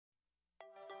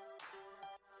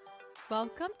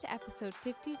Welcome to episode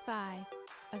 55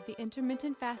 of the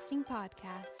Intermittent Fasting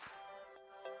Podcast.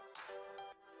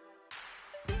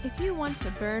 If you want to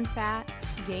burn fat,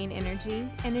 gain energy,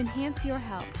 and enhance your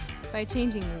health by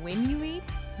changing when you eat,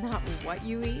 not what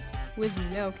you eat, with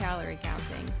no calorie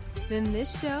counting, then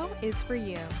this show is for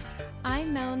you.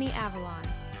 I'm Melanie Avalon,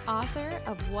 author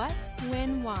of What,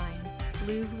 When, Wine,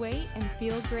 Lose Weight and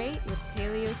Feel Great with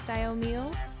Paleo-Style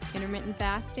Meals, Intermittent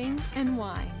Fasting, and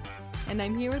Wine. And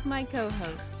I'm here with my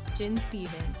co-host, Jen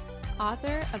Stevens,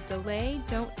 author of Delay,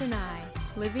 Don't Deny,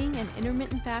 Living an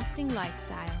Intermittent Fasting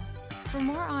Lifestyle. For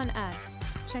more on us,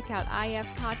 check out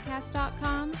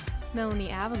ifpodcast.com,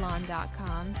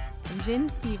 melanieavalon.com, and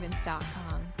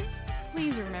jenstevens.com.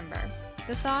 Please remember,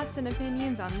 the thoughts and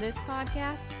opinions on this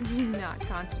podcast do not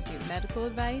constitute medical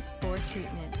advice or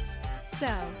treatment.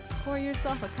 So, pour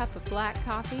yourself a cup of black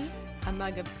coffee, a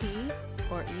mug of tea,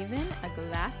 or even a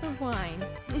glass of wine,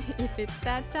 if it's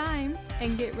that time,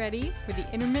 and get ready for the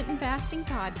Intermittent Fasting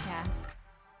Podcast.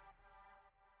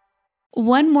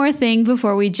 One more thing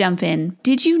before we jump in.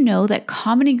 Did you know that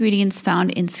common ingredients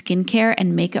found in skincare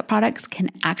and makeup products can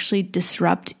actually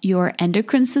disrupt your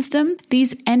endocrine system?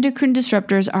 These endocrine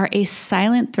disruptors are a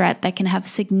silent threat that can have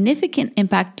significant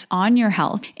impact on your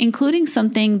health, including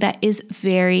something that is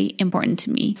very important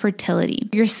to me, fertility.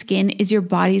 Your skin is your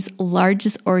body's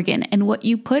largest organ, and what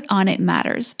you put on it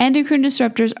matters. Endocrine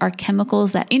disruptors are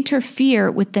chemicals that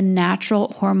interfere with the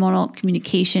natural hormonal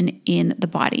communication in the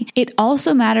body. It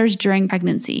also matters during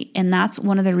pregnancy, and that's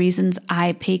one of the reasons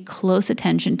I pay close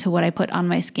attention to what I put on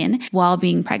my skin while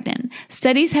being pregnant.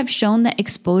 Studies have shown that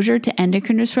exposure to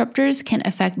endocrine disruptors can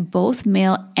affect both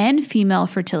male and female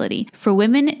fertility. For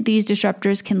women, these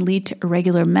disruptors can lead to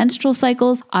irregular menstrual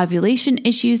cycles, ovulation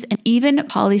issues, and even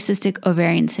polycystic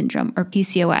ovarian syndrome, or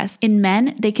PCOS. In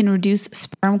men, they can reduce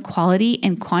sperm quality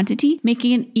and quantity,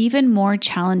 making it even more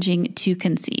challenging to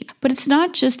conceive. But it's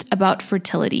not just about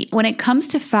fertility. When it comes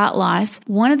to fat loss,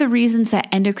 one of the reasons that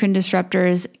endocrine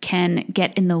disruptors can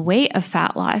get in the way of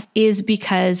fat loss is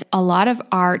because a lot of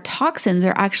our toxins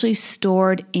are actually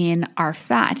stored in our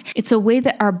fat. It's a way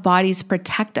that our bodies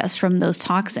protect us from those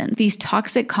toxins. These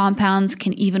toxic compounds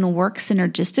can even work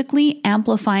synergistically,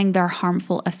 amplifying their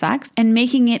harmful effects and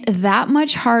making it that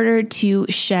much harder to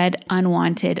shed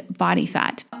unwanted body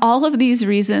fat. All of these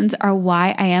reasons are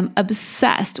why I am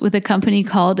obsessed with a company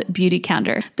called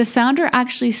Beautycounter. The founder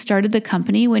actually started the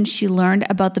company when she learned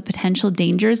about the potential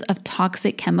dangers of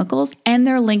toxic chemicals and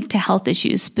their link to health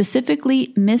issues,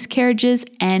 specifically miscarriages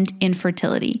and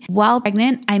infertility. While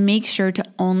pregnant, I make sure to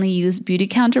only use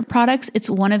Beautycounter products. It's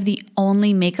one of the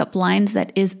only makeup lines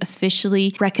that is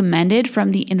officially recommended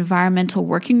from the Environmental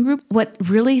Working Group. What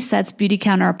really sets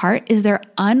Beautycounter apart is their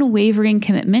unwavering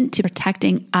commitment to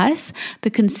protecting us,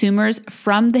 the consumers,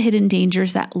 from the hidden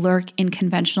dangers that lurk in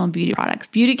conventional beauty products.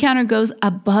 Beautycounter goes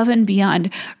above and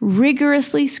beyond,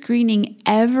 rigorously screening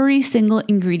every single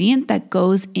ingredient that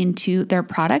goes into their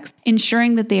products,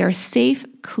 ensuring that they are safe,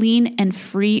 clean, and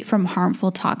free from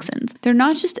harmful toxins. They're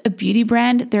not just a beauty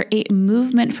brand, they're a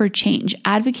movement for change,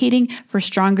 advocating for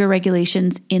stronger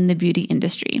regulations in the beauty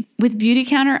industry. With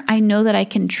Beautycounter, I know that I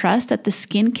can trust that the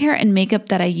skincare and makeup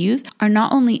that I use are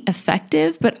not only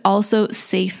effective, but also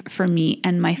safe for me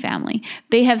and my family.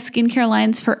 They have skincare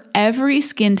lines for every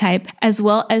skin type, as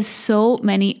well as so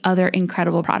many other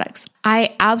incredible products.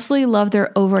 I absolutely love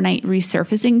their overnight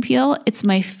resurfacing peel. It's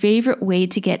my favorite way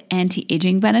to get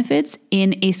anti-aging benefits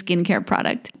in a skincare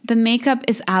product. The makeup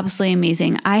is absolutely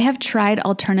amazing. I have tried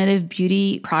alternative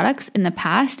beauty products in the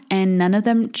past and none of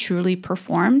them truly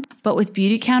performed. But with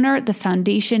Beautycounter, the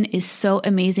foundation is so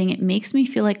amazing. It makes me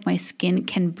feel like my skin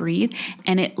can breathe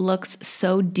and it looks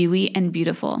so dewy and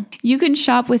beautiful. You can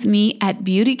shop with me at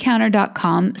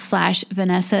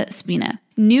beautycounter.com/Vanessa Spina.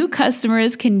 New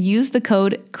customers can use the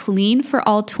code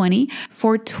CLEANFORALL20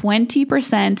 for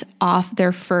 20% off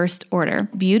their first order.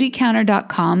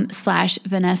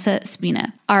 Beautycounter.com/Vanessa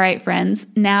Spina. All right, friends,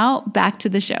 now back to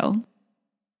the show.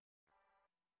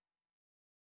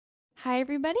 Hi,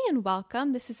 everybody, and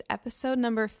welcome. This is episode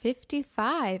number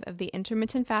 55 of the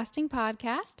Intermittent Fasting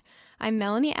Podcast. I'm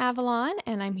Melanie Avalon,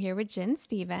 and I'm here with Jen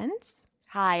Stevens.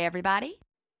 Hi, everybody.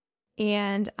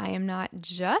 And I am not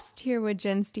just here with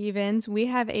Jen Stevens. We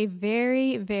have a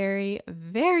very, very,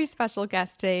 very special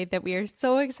guest today that we are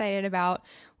so excited about.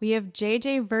 We have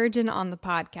JJ Virgin on the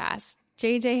podcast.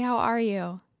 JJ, how are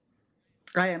you?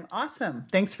 I am awesome.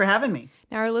 Thanks for having me.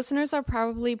 Now, our listeners are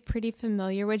probably pretty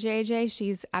familiar with JJ.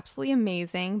 She's absolutely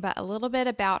amazing, but a little bit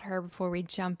about her before we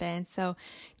jump in. So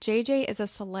JJ is a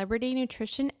celebrity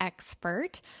nutrition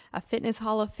expert, a fitness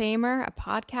Hall of Famer, a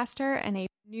podcaster, and a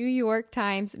New York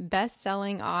Times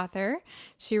best-selling author.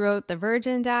 She wrote The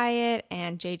Virgin Diet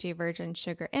and JJ Virgin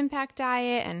Sugar Impact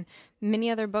Diet and many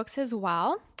other books as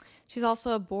well. She's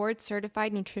also a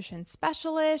board-certified nutrition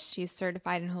specialist. She's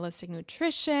certified in holistic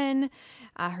nutrition.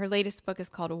 Her latest book is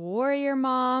called Warrior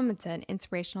Mom. It's an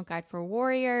inspirational guide for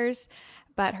warriors.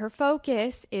 But her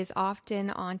focus is often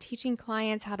on teaching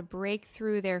clients how to break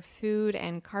through their food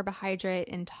and carbohydrate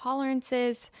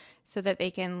intolerances so that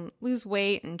they can lose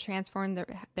weight and transform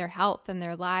their health and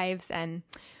their lives. And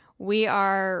we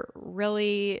are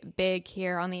really big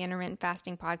here on the Intermittent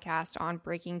Fasting Podcast on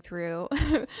breaking through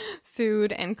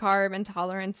food and carb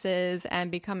intolerances and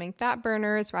becoming fat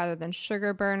burners rather than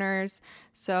sugar burners.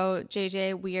 So,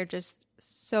 JJ, we are just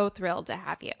so thrilled to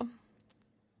have you.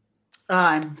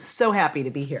 I'm so happy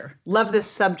to be here. Love this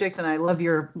subject, and I love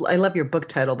your book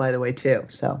title, by the way, too.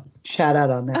 So shout out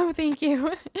on that. Oh, thank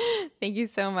you. Thank you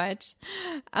so much.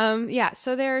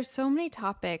 So there are so many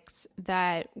topics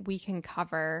that we can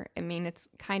cover. I mean, it's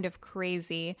kind of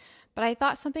crazy, but I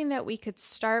thought something that we could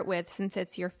start with, since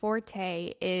it's your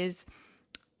forte, is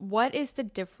what is the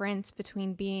difference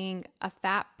between being a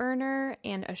fat burner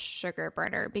and a sugar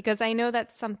burner? Because I know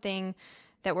that's something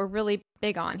that we're really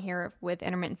big on here with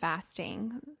intermittent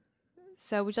fasting.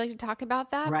 So would you like to talk about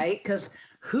that? Right, because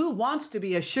who wants to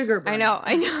be a sugar burner?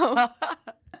 I know.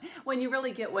 When you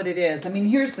really get what it is. I mean,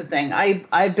 here's the thing.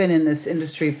 I've been in this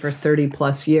industry for 30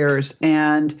 plus years.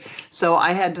 And so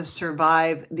I had to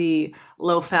survive the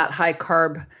low fat, high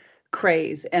carb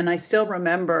craze. And I still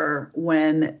remember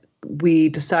when we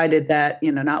decided that,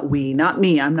 not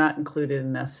me, I'm not included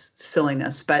in this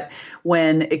silliness, but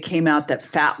when it came out that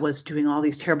fat was doing all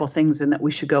these terrible things and that we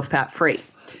should go fat free.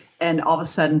 And all of a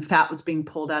sudden fat was being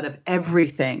pulled out of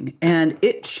everything. And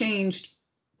it changed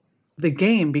the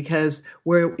game, because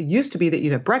where it used to be that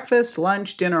you'd have breakfast,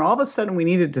 lunch, dinner, all of a sudden we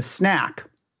needed to snack.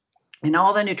 And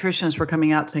all the nutritionists were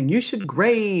coming out saying, you should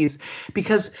graze,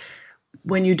 because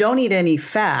when you don't eat any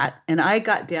fat, and I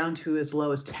got down to as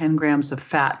low as 10 grams of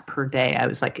fat per day. I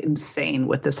was like insane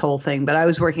with this whole thing, but I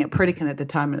was working at Pritikin at the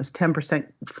time, and it was 10%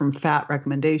 from fat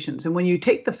recommendations. And when you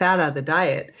take the fat out of the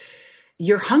diet,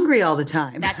 you're hungry all the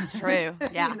time. That's true.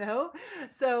 Yeah.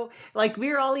 So like we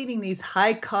were all eating these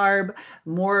high carb,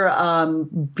 more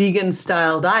vegan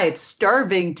style diets,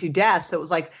 starving to death. So it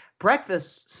was like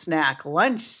breakfast snack,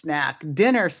 lunch snack,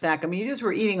 dinner snack. I mean, you just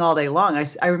were eating all day long.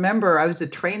 I remember I was a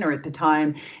trainer at the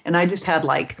time, and I just had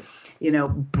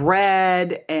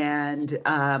bread and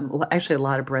actually a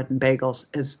lot of bread and bagels,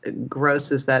 as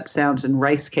gross as that sounds, and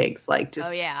rice cakes,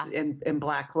 and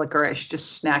black licorice,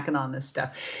 just snacking on this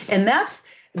stuff. And that's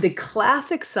the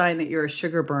classic sign that you're a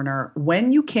sugar burner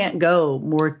when you can't go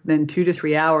more than 2 to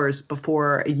 3 hours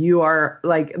before you are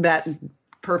like that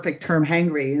perfect term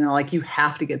hangry, you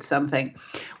have to get something,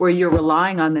 where you're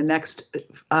relying on the next,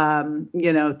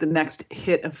 the next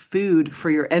hit of food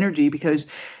for your energy,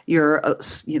 because you're,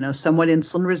 somewhat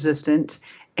insulin resistant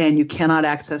and you cannot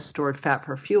access stored fat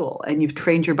for fuel, and you've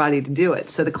trained your body to do it.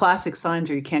 So the classic signs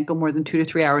are you can't go more than 2 to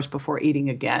 3 hours before eating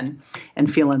again and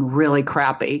feeling really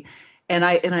crappy. And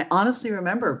I honestly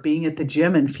remember being at the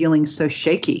gym and feeling so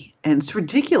shaky, and it's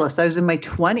ridiculous. I was in my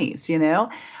 20s,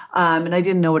 and I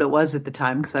didn't know what it was at the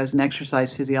time, because I was an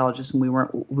exercise physiologist, and we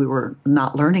were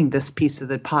not learning this piece of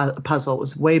the puzzle. It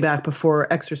was way back before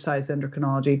exercise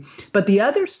endocrinology. But the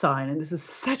other sign, and this is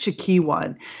such a key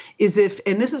one, is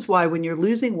and this is why when you're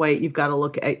losing weight, you've got to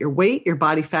look at your weight, your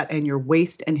body fat, and your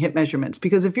waist and hip measurements.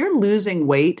 Because if you're losing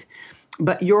weight,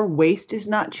 but your waist is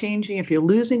not changing, if you're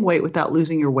losing weight without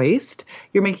losing your waist,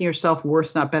 you're making yourself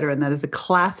worse, not better. And that is a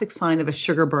classic sign of a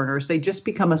sugar burner. They just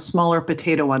become a smaller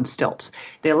potato on stilts.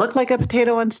 They look like a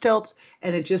potato on stilts,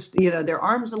 and it just, their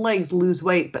arms and legs lose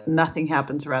weight, but nothing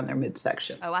happens around their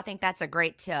midsection. Oh, I think that's a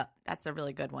great tip. That's a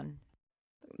really good one.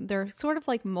 There are sort of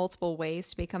like multiple ways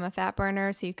to become a fat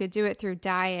burner. So you could do it through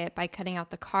diet by cutting out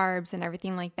the carbs and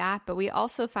everything like that. But we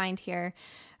also find here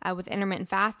with intermittent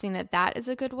fasting that is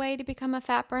a good way to become a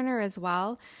fat burner as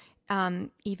well.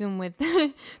 Even with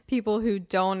people who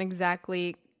don't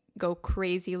exactly go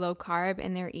crazy low carb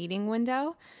in their eating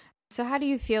window. So how do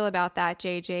you feel about that,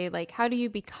 JJ? Like, how do you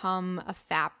become a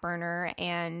fat burner?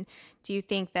 And do you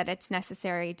think that it's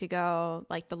necessary to go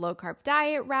like the low carb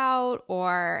diet route?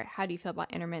 Or how do you feel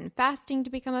about intermittent fasting to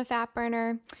become a fat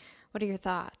burner? What are your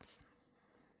thoughts?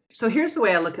 So here's the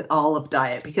way I look at all of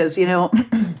diet, because,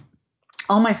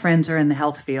 all my friends are in the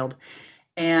health field.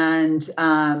 And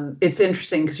it's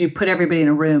interesting because you put everybody in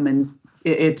a room and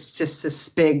it's just this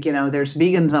big, there's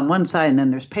vegans on one side and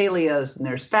then there's paleos and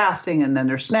there's fasting and then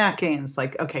there's snacking. It's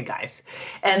like, okay, guys.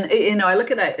 And, I look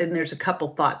at it and there's a couple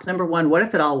thoughts. Number one, what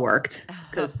if it all worked?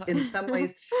 Because in some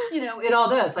ways, it all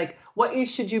does. Like, what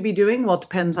should you be doing? Well, it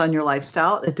depends on your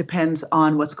lifestyle. It depends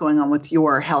on what's going on with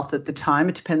your health at the time.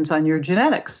 It depends on your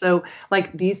genetics. So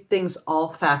like these things all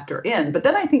factor in. But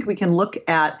then I think we can look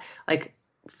at like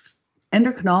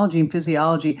endocrinology and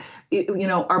physiology.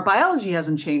 Our biology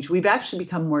hasn't changed. We've actually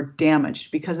become more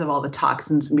damaged because of all the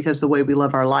toxins and because of the way we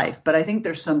live our life. But I think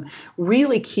there's some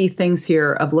really key things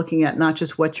here of looking at not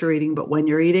just what you're eating, but when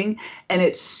you're eating. And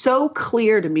it's so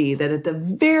clear to me that at the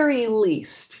very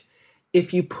least,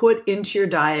 if you put into your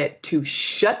diet to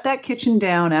shut that kitchen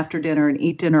down after dinner and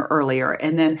eat dinner earlier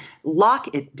and then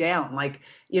lock it down, like,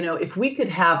 if we could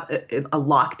have a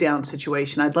lockdown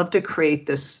situation, I'd love to create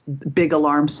this big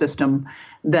alarm system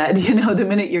that, the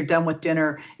minute you're done with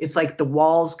dinner, it's like the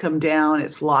walls come down,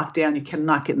 it's locked down, you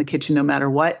cannot get in the kitchen no matter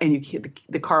what, and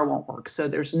the car won't work. So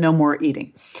there's no more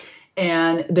eating.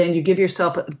 And then you give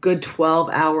yourself a good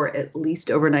 12-hour, at least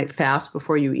overnight fast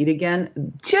before you eat again.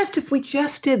 If we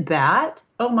just did that,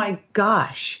 oh my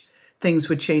gosh, things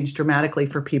would change dramatically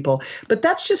for people. But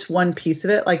that's just one piece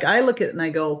of it. Like I look at it and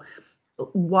I go,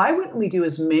 why wouldn't we do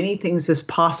as many things as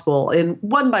possible and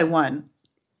one by one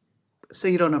so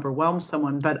you don't overwhelm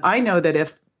someone? But I know that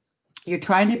if you're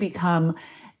trying to become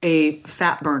a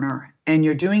fat burner and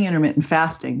you're doing intermittent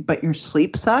fasting, but your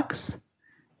sleep sucks,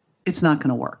 it's not going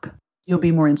to work. You'll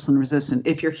be more insulin resistant.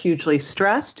 If you're hugely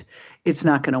stressed, it's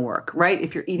not going to work, right?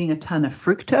 If you're eating a ton of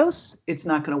fructose, it's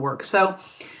not going to work. So,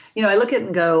 I look at it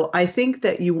and go, I think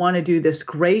that you want to do this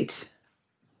great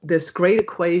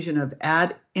equation of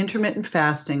add intermittent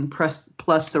fasting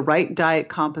plus the right diet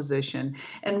composition.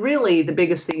 And really the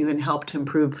biggest thing you can help to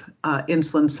improve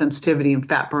insulin sensitivity and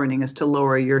fat burning is to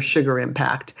lower your sugar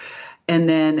impact. And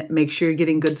then make sure you're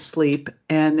getting good sleep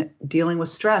and dealing with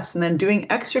stress and then doing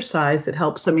exercise that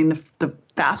helps. I mean, the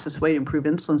fastest way to improve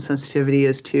insulin sensitivity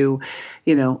is to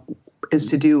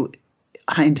do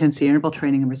high intensity interval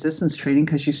training and resistance training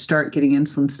because you start getting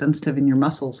insulin sensitive in your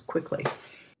muscles quickly.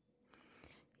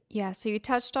 Yeah, so you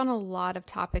touched on a lot of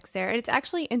topics there. It's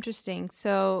actually interesting.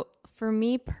 So for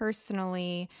me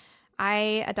personally,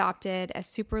 I adopted a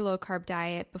super low carb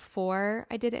diet before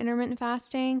I did intermittent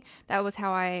fasting. That was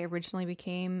how I originally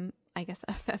became, I guess,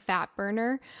 a fat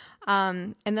burner.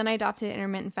 And then I adopted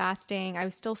intermittent fasting. I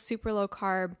was still super low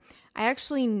carb. I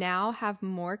actually now have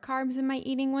more carbs in my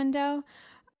eating window,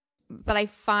 but I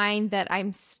find that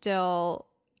I'm still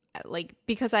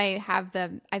because I've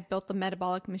built the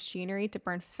metabolic machinery to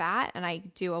burn fat and I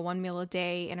do a 1 meal a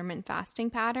day intermittent fasting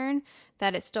pattern,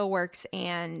 that it still works.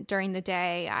 And during the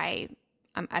day, I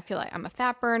feel like I'm a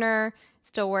fat burner,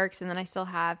 still works. And then I still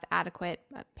have adequate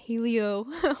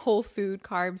paleo whole food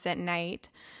carbs at night.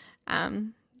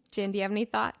 Jen, do you have any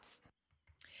thoughts?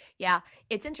 Yeah,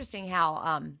 it's interesting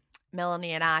how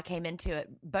Melanie and I came into it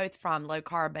both from low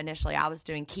carb. Initially, I was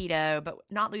doing keto, but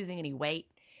not losing any weight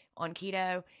on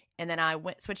keto. And then I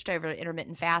switched over to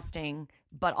intermittent fasting,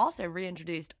 but also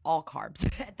reintroduced all carbs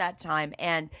at that time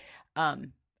and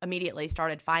immediately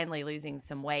started finally losing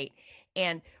some weight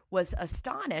and was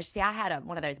astonished. See, I had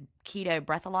one of those keto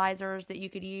breathalyzers that you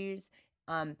could use.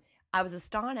 I was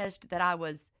astonished that I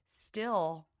was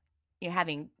still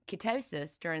having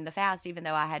ketosis during the fast, even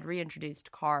though I had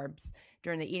reintroduced carbs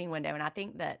during the eating window. And I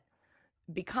think that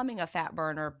becoming a fat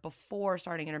burner before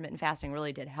starting intermittent fasting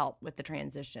really did help with the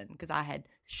transition because I had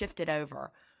shifted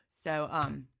over. So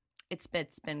it's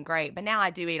been great. But now I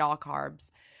do eat all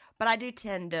carbs. But I do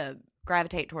tend to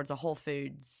gravitate towards a whole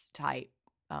foods type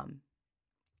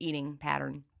eating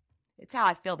pattern. It's how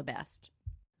I feel the best.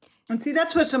 And see,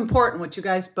 that's what's important, what you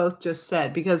guys both just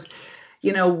said, because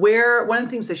one of the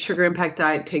things the sugar impact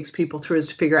diet takes people through is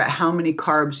to figure out how many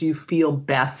carbs you feel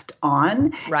best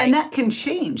on. Right. And that can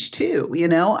change too.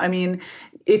 I mean,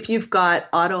 if you've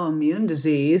got autoimmune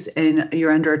disease and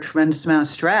you're under a tremendous amount of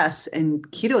stress and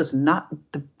keto is not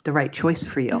the right choice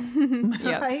for you,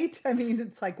 right? I mean,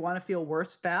 it's like, want to feel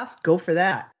worse fast? Go for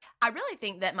that. I really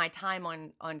think that my time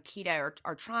on keto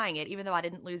or trying it, even though I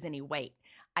didn't lose any weight,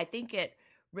 I think it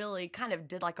really kind of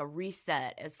did like a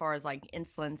reset as far as like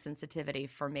insulin sensitivity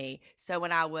for me. So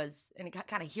when and it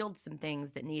kind of healed some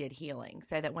things that needed healing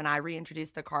so that when I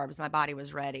reintroduced the carbs, my body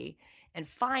was ready and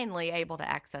finally able to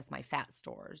access my fat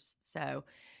stores. So,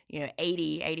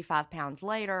 85 pounds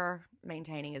later,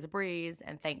 maintaining is a breeze,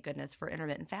 and thank goodness for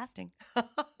intermittent fasting.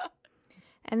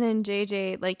 And then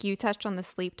JJ, like you touched on the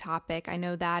sleep topic. I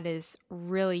know that is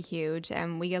really huge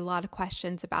and we get a lot of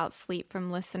questions about sleep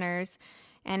from listeners.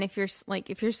 And if your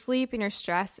sleep and your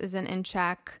stress isn't in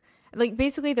check, like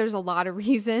basically there's a lot of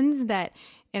reasons that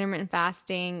intermittent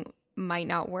fasting might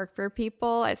not work for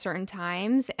people at certain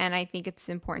times. And I think it's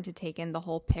important to take in the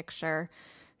whole picture.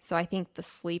 So I think the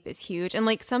sleep is huge. And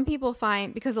like some people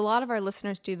find, because a lot of our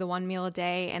listeners do the 1 meal a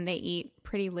day and they eat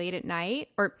pretty late at night,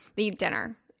 or they eat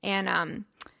dinner. And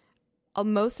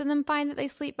most of them find that they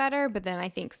sleep better, but then I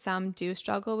think some do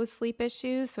struggle with sleep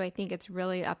issues. So I think it's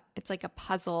really it's like a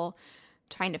puzzle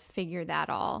trying to figure that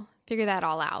all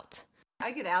out.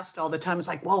 I get asked all the time, it's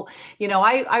like, well,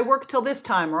 I work till this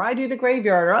time, or I do the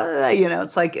graveyard, or,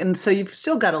 it's like, and so you've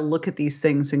still got to look at these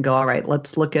things and go, all right,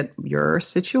 let's look at your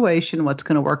situation, what's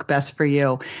going to work best for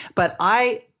you. But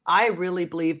I really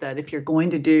believe that if you're going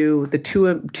to do the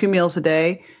two meals a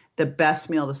day, the best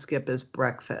meal to skip is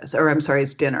breakfast, or I'm sorry,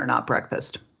 it's dinner, not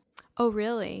breakfast. Oh,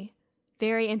 really?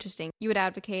 Very interesting. You would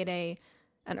advocate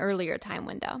an earlier time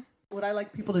window. What I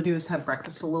like people to do is have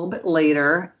breakfast a little bit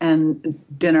later and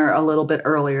dinner a little bit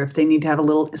earlier if they need to have a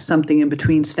little something in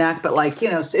between snack. But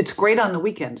it's great on the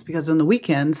weekends, because on the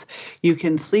weekends you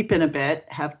can sleep in a bit,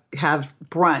 have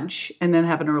brunch, and then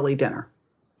have an early dinner.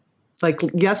 Like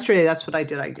yesterday, that's what I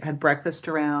did. I had breakfast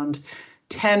around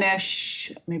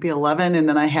 10-ish, maybe 11. And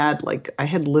then I had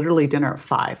literally dinner at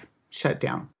 5, shut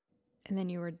down. And then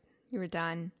you were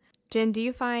done. Jen, do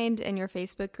you find in your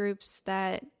Facebook groups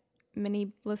that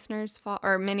many listeners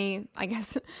or many, I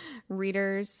guess,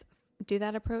 readers do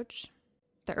that approach,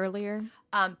 the earlier?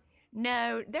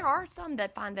 No, there are some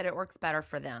that find that it works better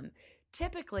for them.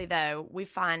 Typically, though, we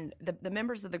find the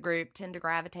members of the group tend to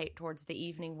gravitate towards the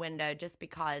evening window just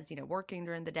because, working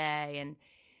during the day and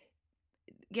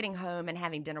getting home and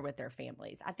having dinner with their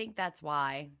families. I think that's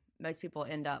why most people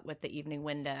end up with the evening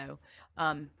window.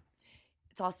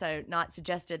 It's also not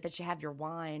suggested that you have your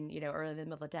wine, early in the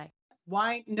middle of the day.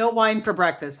 Wine, no wine for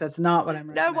breakfast. That's not what I'm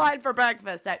recommending. No wine for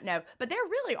breakfast. No, but there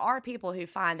really are people who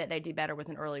find that they do better with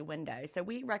an early window. So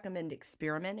we recommend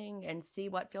experimenting and see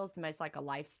what feels the most like a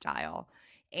lifestyle.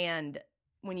 And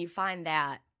when you find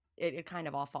that, it kind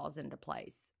of all falls into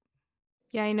place.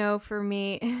 Yeah, I know for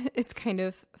me, it's kind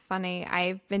of funny.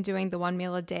 I've been doing the 1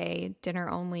 meal a day, dinner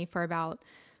only, for about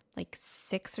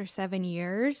 6 or 7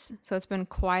 years. So it's been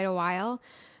quite a while.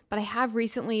 But I have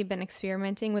recently been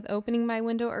experimenting with opening my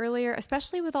window earlier,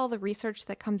 especially with all the research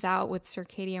that comes out with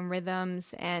circadian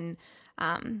rhythms and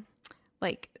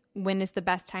when is the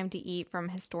best time to eat from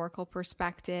a historical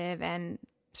perspective and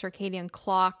circadian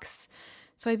clocks.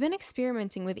 So I've been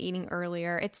experimenting with eating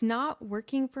earlier. It's not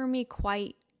working for me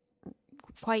quite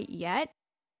yet.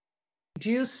 Do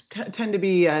you tend to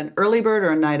be an early bird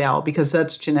or a night owl? Because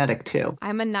that's genetic too. I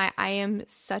am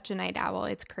such a night owl.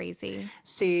 It's crazy.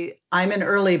 See, I'm an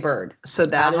early bird. So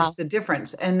that is the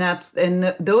difference. And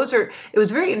it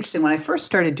was very interesting. When I first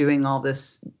started doing all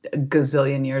this a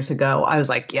gazillion years ago, I was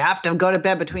like, you have to go to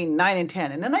bed between 9 and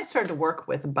 10. And then I started to work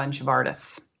with a bunch of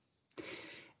artists.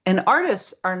 And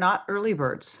artists are not early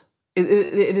birds.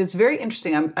 It is very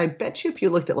interesting. I bet you if you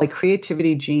looked at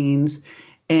creativity genes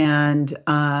and,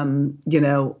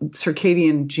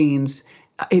 circadian genes,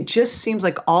 it just seems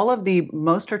like all of the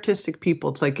most artistic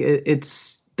people,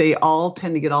 they all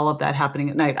tend to get all of that happening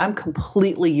at night. I'm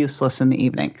completely useless in the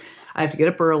evening. I have to get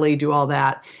up early, do all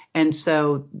that. And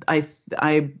so I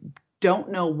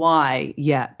don't know why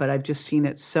yet, but I've just seen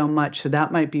it so much. So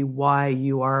that might be why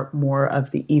you are more of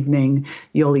the evening.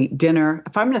 You'll eat dinner.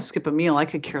 If I'm going to skip a meal, I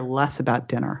could care less about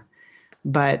dinner,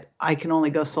 but I can only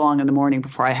go so long in the morning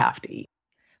before I have to eat.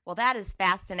 Well, that is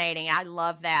fascinating. I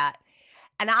love that.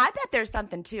 And I bet there's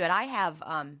something to it. I have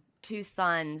 2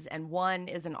 sons, and one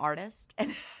is an artist.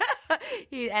 And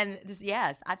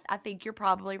yes, I think you're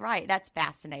probably right. That's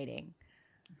fascinating.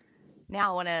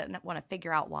 Now I want to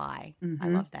figure out why. Mm-hmm. I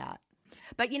love that.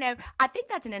 But, I think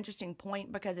that's an interesting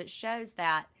point because it shows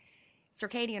that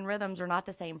circadian rhythms are not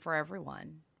the same for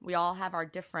everyone. We all have our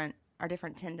different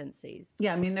tendencies.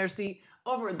 Yeah, I mean, there's the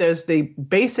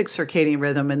basic circadian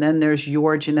rhythm, and then there's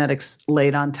your genetics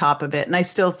laid on top of it. And I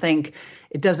still think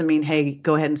it doesn't mean, hey,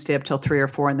 go ahead and stay up till 3 or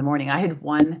 4 in the morning. I had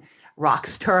one rock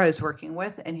star I was working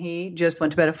with, and he just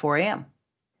went to bed at 4 a.m.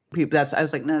 I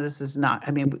was like, no, this is not.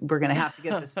 I mean, we're going to have to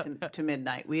get this to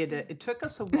midnight. It took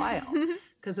us a while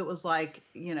because it was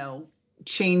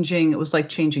changing. It was like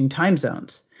changing time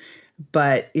zones.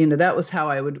 But, that was how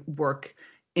I would work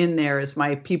in there as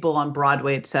my people on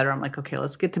Broadway, et cetera. I'm like, okay,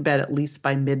 let's get to bed at least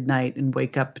by midnight and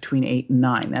wake up between 8 and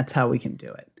 9. That's how we can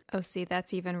do it. Oh, see,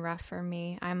 that's even rough for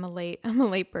me. I'm a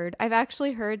late bird. I've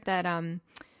actually heard that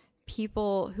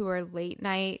people who are late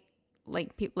night,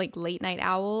 like late night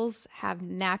owls, have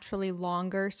naturally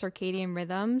longer circadian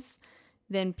rhythms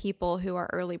than people who are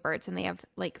early birds, and they have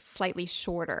slightly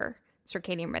shorter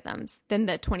circadian rhythms than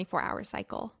the 24-hour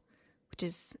cycle, which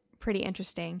is pretty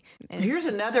interesting. And here's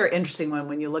another interesting one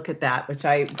when you look at that, which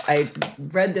I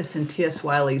read this in T.S.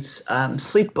 Wiley's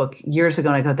sleep book years ago,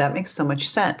 and I go, that makes so much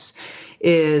sense,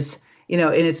 is,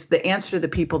 and it's the answer to the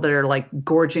people that are like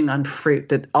gorging on fruit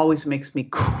that always makes me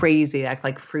crazy, act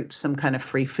like fruit's some kind of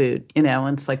free food, and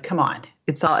it's like, come on.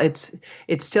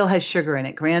 It still has sugar in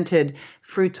it. Granted,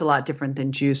 fruit's a lot different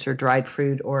than juice or dried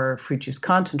fruit or fruit juice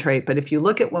concentrate. But if you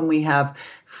look at when we have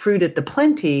fruit at the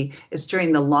plenty, it's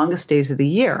during the longest days of the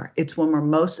year. It's when we're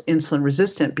most insulin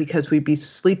resistant because we'd be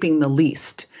sleeping the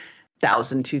least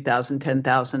 1,000, 2,000,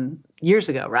 10,000 years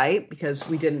ago, right? Because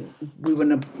we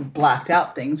wouldn't have blacked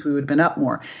out things. We would have been up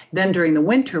more. Then during the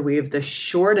winter, we have the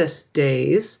shortest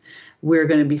days. We're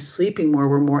going to be sleeping more.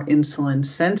 We're more insulin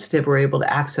sensitive. We're able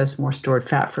to access more stored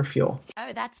fat for fuel.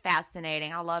 Oh, that's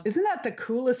fascinating. I love. Isn't that the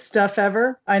coolest stuff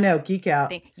ever? I know, geek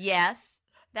out. Yes,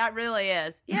 that really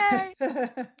is. Yay!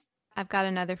 I've got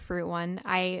another fruit one.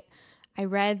 I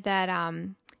read that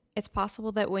it's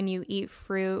possible that when you eat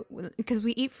fruit, because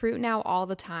we eat fruit now all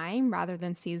the time rather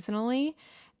than seasonally,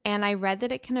 and I read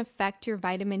that it can affect your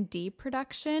vitamin D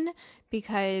production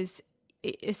because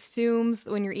it assumes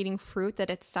when you're eating fruit that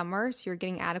it's summer, so you're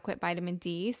getting adequate vitamin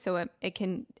D. So it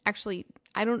can actually,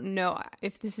 I don't know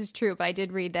if this is true, but I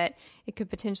did read that it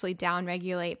could potentially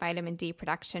downregulate vitamin D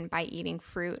production by eating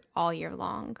fruit all year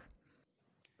long.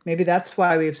 Maybe that's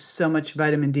why we have so much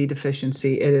vitamin D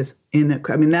deficiency. It is that and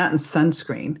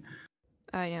sunscreen.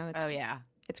 I know. Yeah.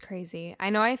 It's crazy. I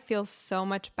know I feel so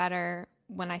much better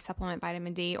when I supplement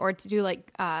vitamin D or to do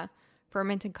like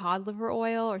fermented cod liver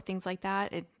oil or things like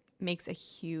that. It makes a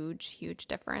huge, huge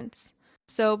difference.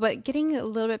 So, but getting a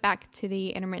little bit back to the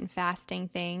intermittent fasting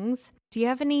things, do you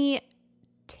have any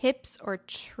tips or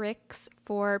tricks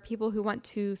for people who want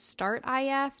to start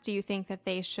IF? Do you think that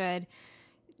they should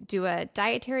do a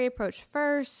dietary approach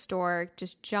first or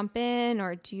just jump in,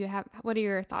 or what are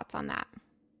your thoughts on that?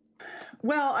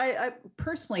 Well, I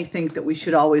personally think that we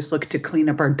should always look to clean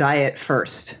up our diet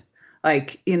first.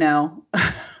 Like,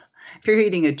 if you're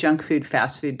eating a junk food,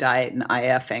 fast food diet and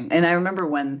IFing. And I remember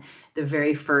when the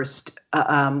very first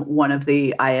one of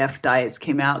the IF diets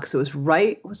came out, because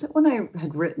was it when I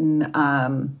had written,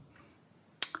 I'm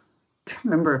trying to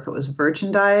remember if it was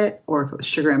Virgin Diet or if it was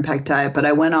Sugar Impact Diet, but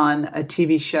I went on a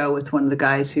TV show with one of the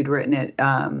guys who'd written it,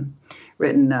 David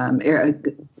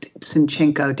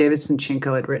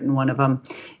Sinchenko had written one of them.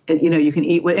 And, you can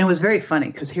eat, and it was very funny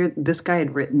because here, this guy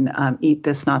had written, eat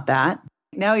this, not that.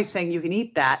 Now he's saying you can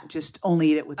eat that, just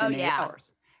only eat it within 8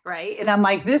 hours. Right. And I'm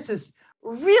like, this is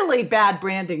really bad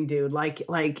branding, dude. Like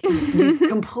you've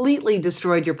completely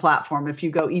destroyed your platform. If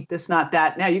you go eat this, not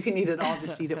that, now you can eat it all,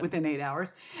 just eat it within 8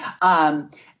 hours.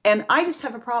 And I just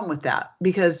have a problem with that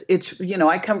because it's,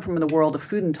 I come from the world of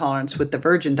food intolerance with the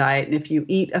Virgin Diet. And if you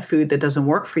eat a food that doesn't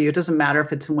work for you, it doesn't matter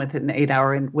if it's within an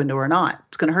 8-hour window or not.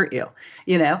 It's going to hurt you,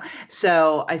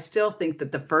 So I still think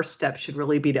that the first step should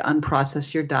really be to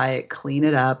unprocess your diet, clean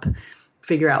it up,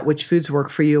 figure out which foods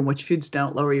work for you and which foods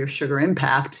don't, lower your sugar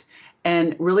impact,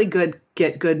 and really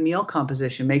get good meal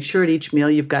composition. Make sure at each meal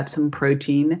you've got some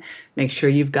protein. Make sure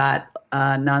you've got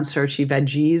non-starchy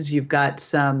veggies. You've got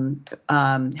some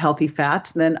healthy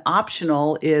fats. And then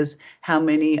optional is how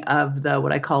many of the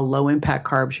what I call low-impact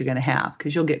carbs you're going to have,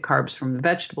 because you'll get carbs from the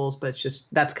vegetables, but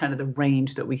that's kind of the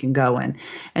range that we can go in.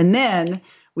 And then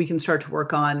we can start to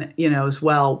work on, as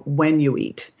well when you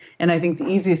eat. And I think the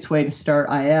easiest way to start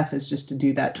IF is just to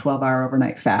do that 12-hour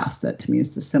overnight fast. That to me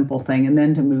is the simple thing. And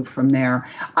then to move from there.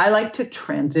 I like to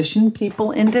transition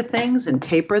people into things and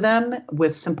taper them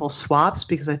with simple swaps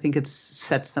because I think it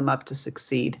sets them up to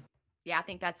succeed. Yeah, I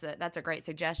think that's a great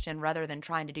suggestion rather than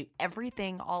trying to do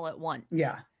everything all at once.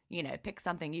 Yeah. Pick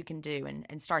something you can do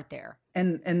and start there.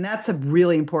 And that's a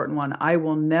really important one. I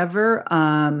will never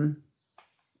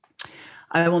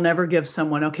give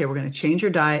someone, okay, we're going to change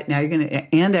your diet. Now you're going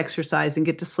to, and exercise and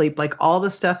get to sleep, like all the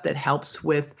stuff that helps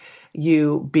with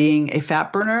you being a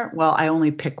fat burner. Well, I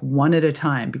only pick one at a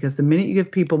time because the minute you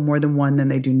give people more than one, then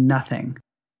they do nothing.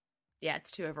 Yeah,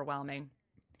 it's too overwhelming.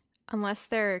 Unless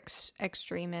they're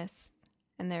extremists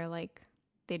and they're like,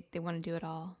 they want to do it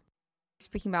all.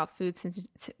 Speaking about food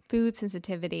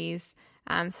sensitivities,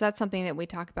 so that's something that we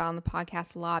talk about on the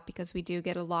podcast a lot because we do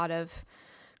get a lot of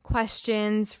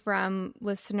questions from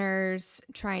listeners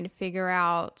trying to figure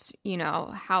out,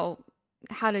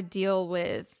 how to deal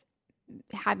with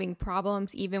having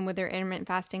problems even with their intermittent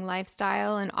fasting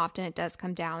lifestyle. And often it does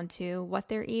come down to what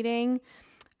they're eating.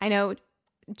 I know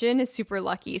Jen is super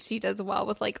lucky. She does well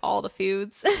with like all the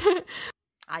foods.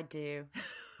 I do.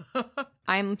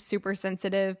 I'm super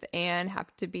sensitive and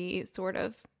have to be sort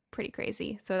of pretty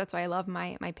crazy. So that's why I love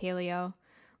my paleo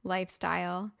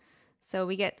lifestyle. So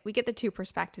we get the two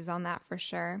perspectives on that for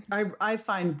sure. I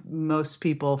find most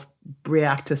people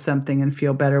react to something and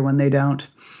feel better when they don't.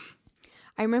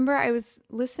 I remember I was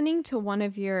listening to one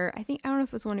of your, I don't know if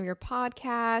it was one of your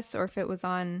podcasts or if it was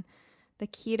on the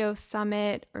Keto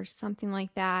Summit or something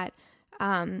like that.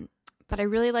 But I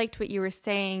really liked what you were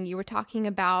saying. You were talking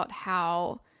about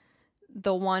how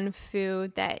the one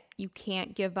food that you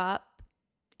can't give up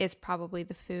is probably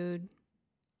the food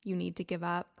you need to give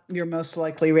up. You're most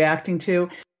likely reacting to.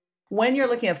 When you're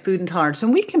looking at food intolerance,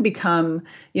 and we can become,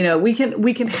 we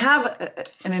can have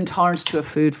an intolerance to a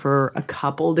food for a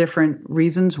couple different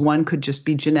reasons. One could just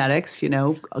be genetics,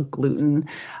 a gluten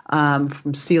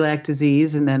from celiac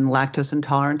disease, and then lactose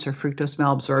intolerance or fructose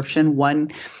malabsorption. One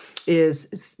is,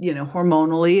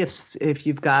 hormonally, if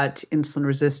you've got insulin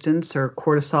resistance or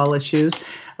cortisol issues.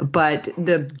 But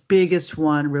the biggest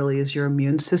one really is your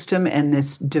immune system and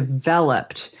this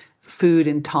developed food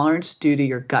intolerance due to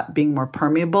your gut being more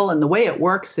permeable. And the way it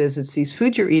works is it's these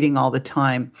foods you're eating all the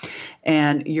time,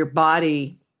 and your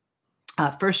body,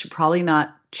 first, you're probably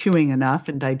not chewing enough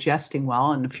and digesting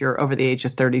well. And if you're over the age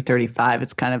of 30, 35,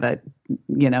 it's kind of a,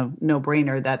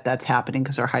 no-brainer that that's happening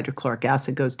because our hydrochloric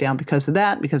acid goes down because of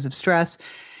that, because of stress.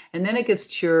 And then it gets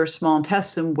to your small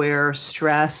intestine where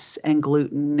stress and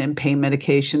gluten and pain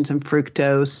medications and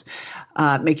fructose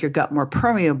make your gut more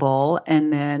permeable.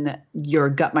 And then your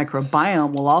gut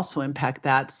microbiome will also impact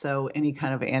that. So any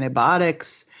kind of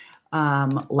antibiotics,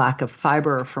 lack of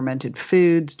fiber or fermented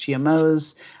foods,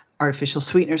 GMOs, artificial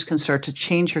sweeteners can start to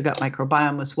change your gut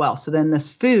microbiome as well. So then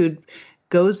this food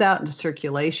goes out into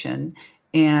circulation,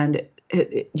 and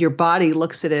your body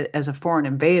looks at it as a foreign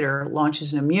invader,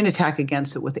 launches an immune attack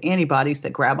against it with antibodies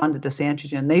that grab onto this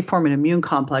antigen. They form an immune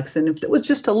complex. And if it was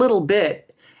just a little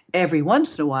bit every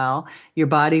once in a while, your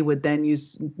body would then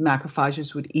use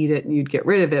macrophages, would eat it, and you'd get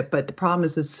rid of it. But the problem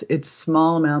is it's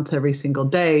small amounts every single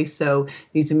day. So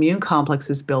these immune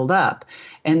complexes build up,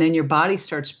 and then your body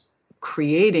starts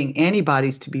creating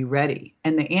antibodies to be ready.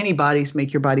 And the antibodies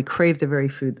make your body crave the very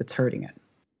food that's hurting it.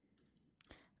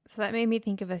 So that made me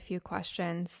think of a few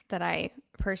questions that I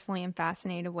personally am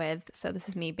fascinated with. So this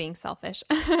is me being selfish.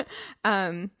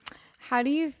 How do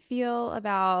you feel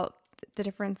about the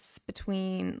difference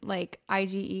between like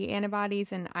IgE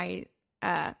antibodies and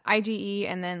IgE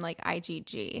and then like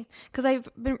IgG? Because I've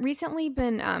recently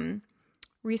been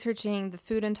researching the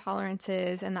food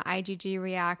intolerances and the IgG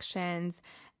reactions,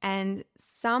 and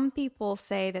some people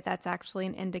say that that's actually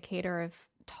an indicator of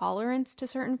tolerance to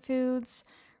certain foods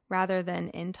rather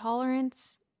than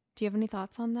intolerance. Do you have any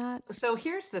thoughts on that? So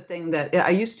here's the thing that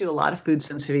I used to do a lot of food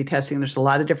sensitivity testing. There's a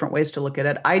lot of different ways to look at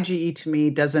it. IgE to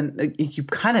me you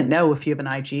kind of know if you have an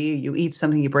IgE, you eat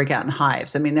something, you break out in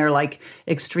hives. I mean, they're like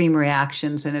extreme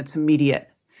reactions and it's immediate,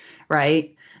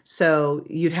 right? So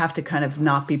you'd have to kind of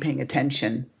not be paying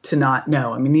attention to not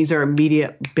know. I mean, these are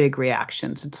immediate big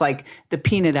reactions. It's like the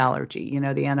peanut allergy,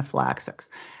 the anaphylaxis.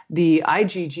 The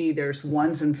IgG, there's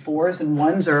 1s and 4s, and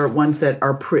 1s are ones that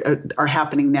are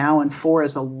happening now, and 4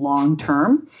 is a long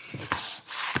term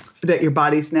that your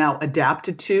body's now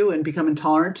adapted to and become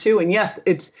intolerant to. And yes,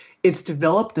 it's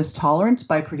developed this tolerance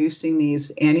by producing these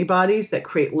antibodies that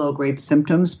create low-grade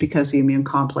symptoms because the immune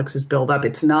complex is built up.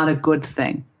 It's not a good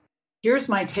thing. Here's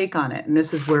my take on it, and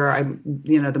this is where I'm,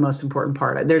 the most important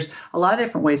part. There's a lot of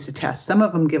different ways to test. Some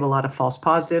of them give a lot of false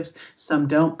positives, some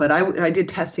don't. But I did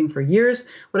testing for years.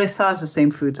 What I saw is the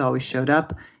same foods always showed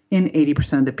up in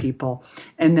 80% of the people,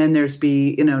 and then there's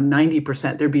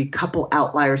 90%. There'd be a couple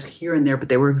outliers here and there, but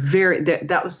they were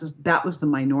that was the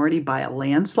minority by a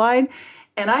landslide.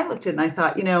 And I looked at it and I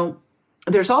thought,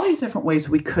 there's all these different ways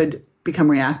we could become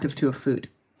reactive to a food.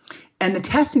 And the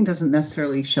testing doesn't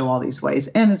necessarily show all these ways,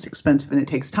 and it's expensive and it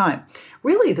takes time.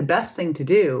 Really, the best thing to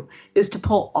do is to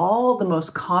pull all the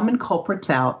most common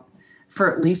culprits out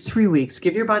for at least 3 weeks.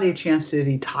 Give your body a chance to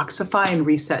detoxify and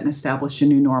reset and establish a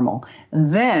new normal.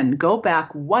 Then go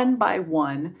back one by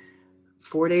one,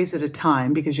 4 days at a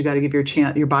time, because you got to give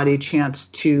your body a chance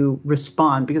to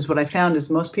respond. Because what I found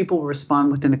is most people will respond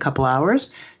within a couple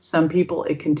hours. Some people,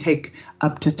 it can take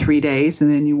up to 3 days,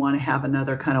 and then you want to have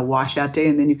another kind of washout day,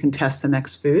 and then you can test the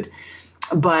next food.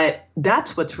 But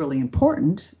that's what's really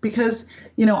important, because,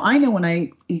 I know when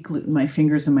I eat gluten, my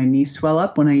fingers and my knees swell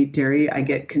up. When I eat dairy, I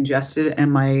get congested,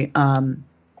 and my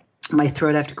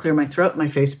throat, I have to clear my throat, my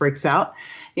face breaks out.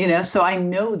 So I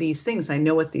know these things. I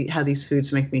know how these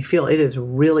foods make me feel. It is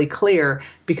really clear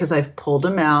because I've pulled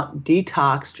them out,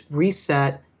 detoxed,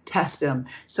 reset, test them.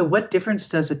 So what difference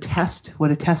does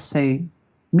what a test say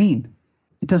mean?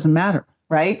 It doesn't matter.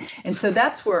 right? And so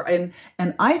that's where, and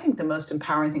I think the most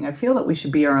empowering thing, I feel that we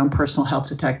should be our own personal health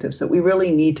detectives, that we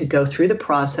really need to go through the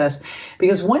process,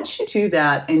 because once you do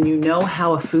that and you know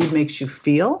how a food makes you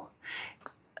feel,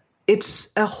 it's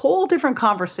a whole different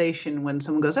conversation when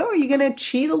someone goes, oh, are you going to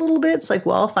cheat a little bit? It's like,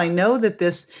 well, if I know that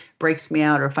this breaks me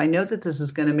out, or if I know that this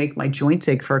is going to make my joints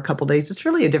ache for a couple of days, it's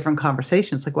really a different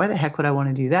conversation. It's like, why the heck would I want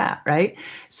to do that? Right.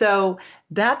 So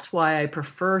that's why I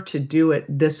prefer to do it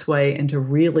this way and to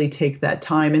really take that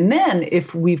time. And then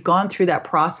if we've gone through that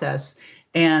process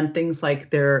and things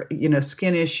like their,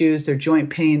 skin issues, their joint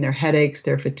pain, their headaches,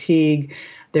 their fatigue,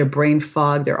 their brain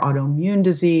fog, their autoimmune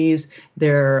disease,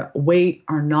 their weight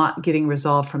are not getting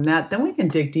resolved from that, then we can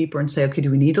dig deeper and say, okay,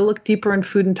 do we need to look deeper in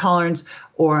food intolerance?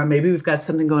 Or maybe we've got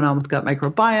something going on with gut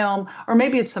microbiome, or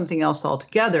maybe it's something else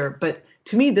altogether. But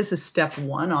to me, this is step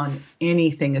one on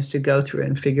anything, is to go through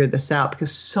and figure this out,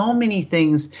 because so many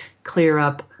things clear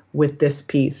up with this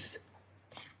piece.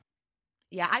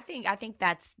 Yeah, I think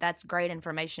that's great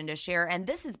information to share. And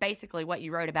this is basically what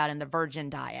you wrote about in the Virgin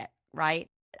Diet, right?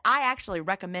 I actually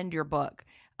recommend your book,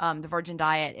 The Virgin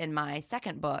Diet, in my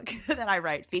second book that I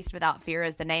wrote. Feast Without Fear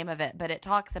is the name of it, but it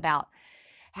talks about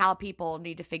how people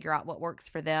need to figure out what works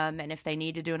for them, and if they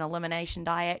need to do an elimination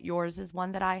diet. Yours is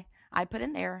one that I put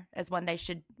in there as one they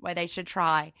should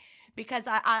try, because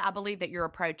I believe that your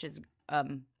approach is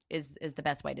the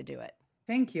best way to do it.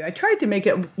 Thank you. I tried to make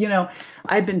it,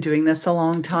 I've been doing this a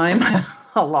long time,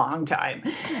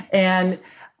 and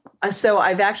so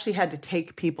I've actually had to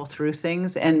take people through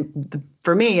things. And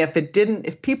for me,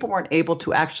 if people weren't able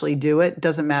to actually do it,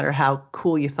 doesn't matter how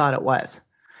cool you thought it was,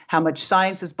 how much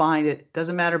science is behind it,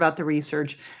 doesn't matter about the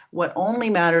research. What only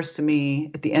matters to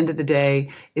me at the end of the day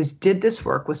is, did this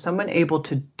work? Was someone able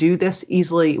to do this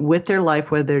easily with their life,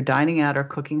 whether they're dining out or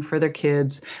cooking for their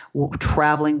kids,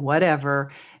 traveling, whatever?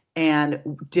 And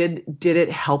did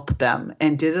it help them?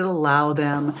 And did it allow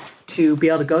them to be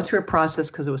able to go through a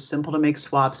process because it was simple to make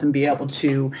swaps and be able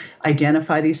to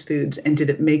identify these foods? And did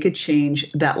it make a change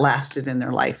that lasted in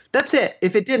their life? That's it.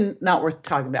 If it didn't, not worth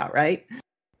talking about, right?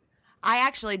 I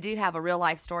actually do have a real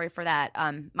life story for that.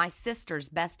 My sister's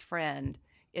best friend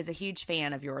is a huge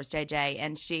fan of yours, JJ,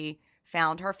 and she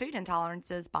found her food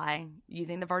intolerances by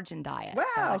using the Virgin Diet. Wow,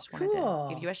 so I just cool. wanted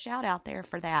to give you a shout out there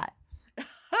for that.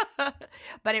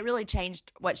 But it really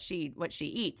changed what she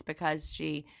eats, because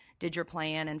she did your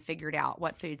plan and figured out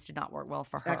what foods did not work well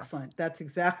for her. Excellent. That's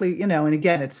exactly, and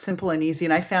again, it's simple and easy.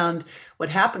 And I found what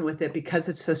happened with it, because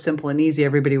it's so simple and easy,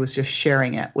 everybody was just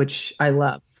sharing it, which I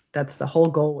love. That's the whole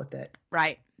goal with it.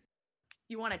 Right.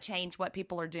 You want to change what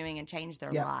people are doing and change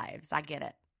their lives. I get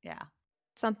it. Yeah.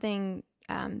 Something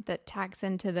that tags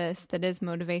into this that is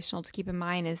motivational to keep in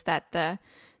mind is that the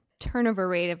turnover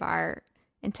rate of our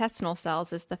intestinal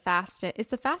cells is the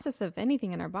fastest of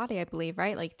anything in our body, I believe,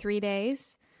 right? Like 3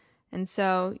 days. And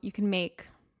so you can make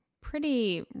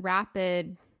pretty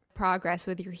rapid progress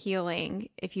with your healing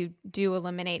if you do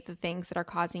eliminate the things that are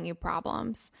causing you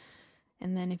problems.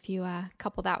 And then if you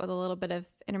couple that with a little bit of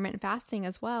intermittent fasting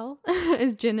as well,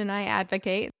 as Jen and I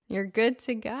advocate, you're good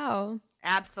to go.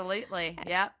 Absolutely.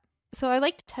 Yep. So I'd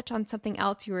like to touch on something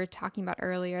else you were talking about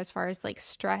earlier, as far as like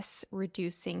stress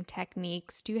reducing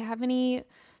techniques. Do you have any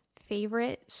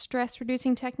favorite stress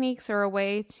reducing techniques or a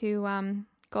way to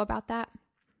go about that?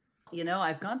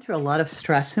 I've gone through a lot of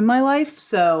stress in my life.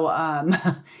 So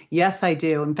yes, I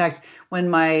do. In fact, when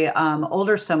my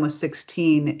older son was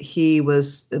 16,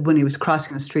 when he was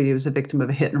crossing the street, he was a victim of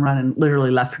a hit and run and literally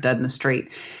left for dead in the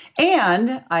street.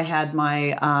 And I had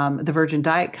my the Virgin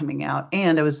Diet coming out,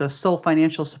 and I was the sole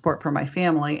financial support for my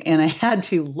family. And I had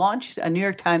to launch a New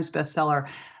York Times bestseller,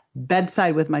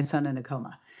 Bedside with My Son in a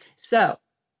Coma. So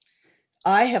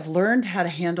I have learned how to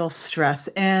handle stress.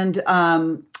 And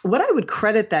what I would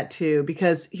credit that to,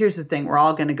 because here's the thing, we're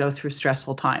all going to go through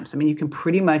stressful times. I mean, you can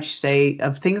pretty much say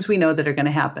of things we know that are going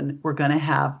to happen, we're going to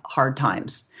have hard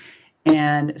times.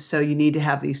 And so you need to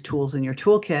have these tools in your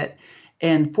toolkit.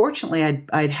 And fortunately,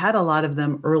 I'd had a lot of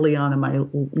them early on in my,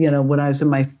 when I was in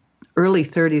my early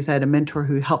 30s, I had a mentor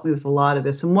who helped me with a lot of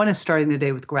this. And one is starting the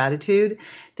day with gratitude,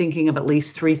 thinking of at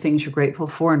least 3 things you're grateful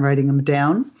for and writing them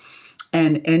down.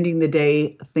 And ending the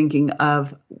day thinking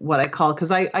of what I call,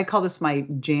 because I call this my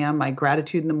jam, my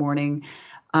gratitude in the morning,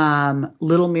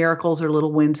 little miracles or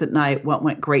little wins at night. What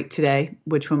went great today,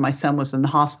 which when my son was in the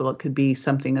hospital, it could be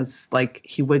something as like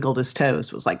he wiggled his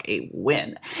toes was like a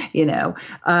win,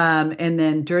 and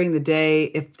then during the day,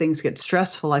 if things get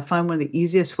stressful, I find one of the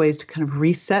easiest ways to kind of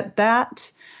reset that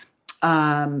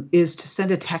is to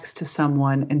send a text to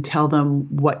someone and tell them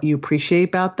what you appreciate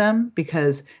about them,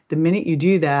 because the minute you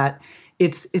do that,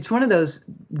 it's one of those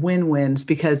win-wins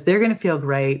because they're going to feel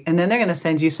great. And then they're going to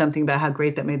send you something about how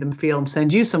great that made them feel and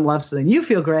send you some love so then you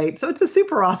feel great. So it's a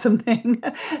super awesome thing.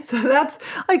 So that's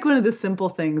like one of the simple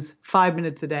things, 5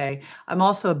 minutes a day. I'm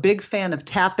also a big fan of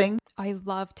tapping. I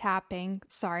love tapping.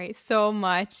 Sorry, so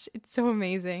much. It's so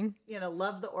amazing.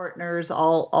 Love the Ortners,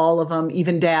 all of them,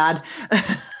 even Dad.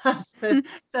 Spent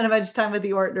a bunch of time with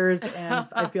the Ortners, and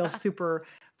I feel super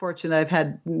fortunate. I've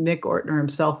had Nick Ortner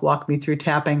himself walk me through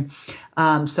tapping. So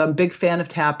I'm a big fan of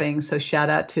tapping. So shout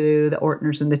out to the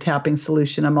Ortners and the tapping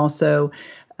solution. I'm also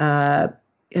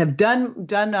have done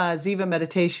Ziva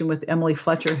meditation with Emily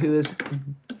Fletcher, who is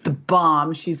the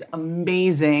bomb. She's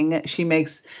amazing. She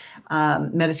makes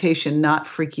meditation not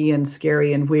freaky and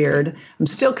scary and weird. I'm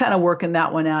still kind of working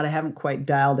that one out. I haven't quite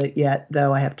dialed it yet,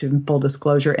 though. I have to, full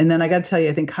disclosure. And then I got to tell you,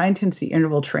 I think high intensity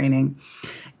interval training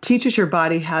teaches your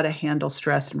body how to handle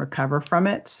stress and recover from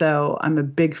it. So I'm a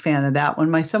big fan of that.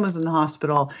 When my son was in the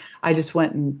hospital, I just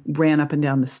went and ran up and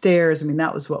down the stairs. I mean,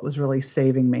 that was what was really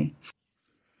saving me.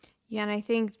 Yeah, and I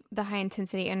think the high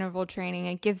intensity interval training,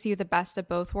 it gives you the best of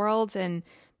both worlds, and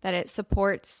that it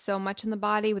supports so much in the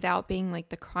body without being like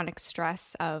the chronic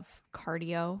stress of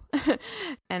cardio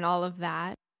and all of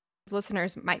that.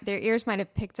 Listeners, their ears might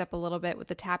have picked up a little bit with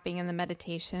the tapping and the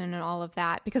meditation and all of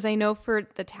that, because I know for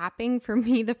the tapping, for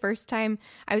me, the first time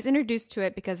I was introduced to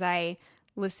it because I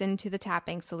listened to the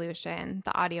Tapping Solution,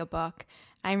 the audiobook.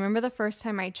 I remember the first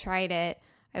time I tried it,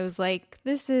 I was like,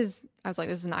 this is not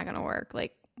going to work.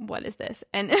 Like, what is this?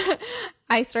 And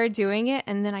I started doing it,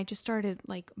 and then I just started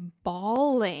like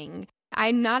bawling.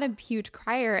 I'm not a huge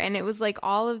crier, and it was like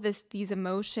all of these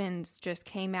emotions just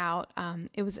came out.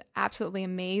 It was absolutely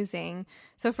amazing.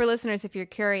 So for listeners, if you're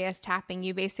curious, tapping,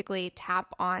 you basically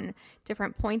tap on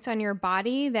different points on your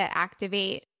body that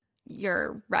activate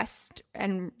your rest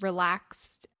and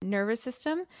relaxed nervous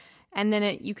system. And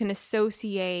then you can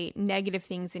associate negative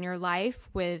things in your life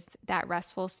with that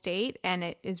restful state. And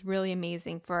it is really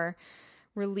amazing for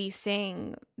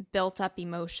releasing built up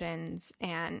emotions,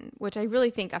 and which I really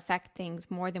think affect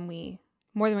things more than we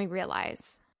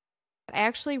realize. I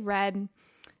actually read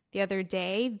the other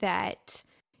day that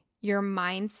your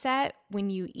mindset when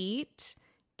you eat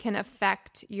can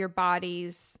affect your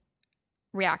body's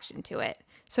reaction to it.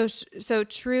 So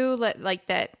true, like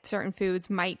that certain foods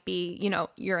might be,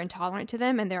 you're intolerant to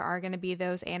them and there are going to be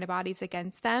those antibodies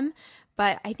against them.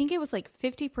 But I think it was like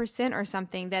 50% or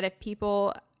something that if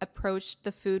people approached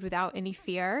the food without any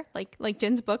fear, like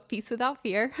Jen's book, Peace Without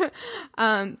Fear,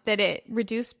 that it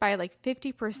reduced by like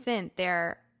 50%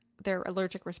 their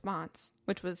allergic response,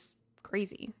 which was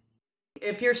crazy.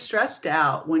 If you're stressed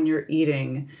out when you're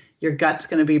eating, your gut's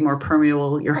going to be more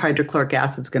permeable, your hydrochloric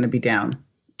acid's going to be down.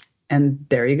 And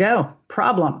there you go.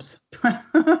 Problems.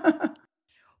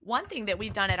 One thing that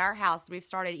we've done at our house, we've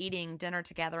started eating dinner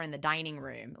together in the dining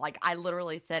room. Like I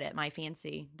literally sit at my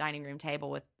fancy dining room table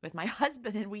with my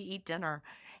husband and we eat dinner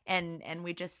and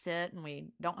we just sit and we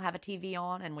don't have a TV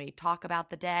on and we talk about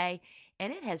the day.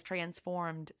 And it has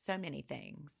transformed so many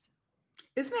things.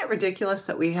 Isn't it ridiculous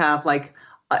that we have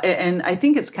and I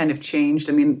think it's kind of changed.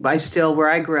 I mean, where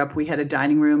I grew up, we had a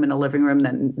dining room and a living room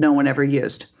that no one ever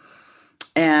used.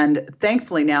 And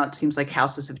thankfully now it seems like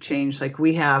houses have changed. Like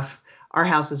our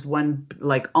house is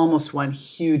almost one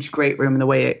huge great room in the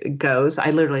way it goes. I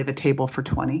literally have a table for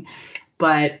 20,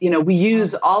 but we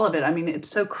use all of it. I mean, it's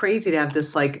so crazy to have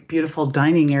this like beautiful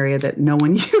dining area that no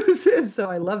one uses. So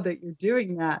I love that you're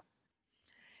doing that.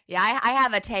 Yeah, I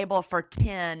have a table for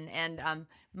 10 and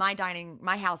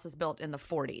my house was built in the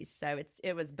 40s. So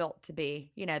it was built to be,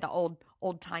 the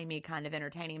old timey kind of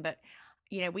entertaining, but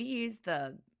we use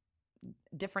the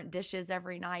different dishes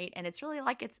every night, and it's really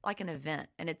like an event,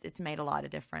 and it's made a lot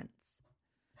of difference.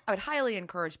 I would highly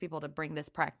encourage people to bring this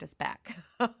practice back,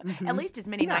 mm-hmm. At least as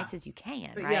many nights as you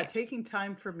can. But right? Yeah, taking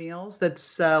time for meals.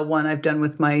 That's one I've done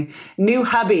with my new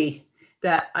hubby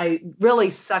that I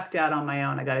really sucked out on my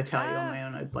own. I got to tell you, on my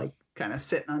own, I'd like kind of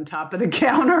sitting on top of the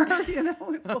counter.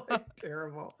 It's like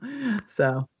terrible.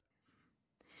 So,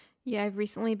 yeah, I've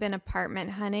recently been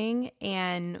apartment hunting,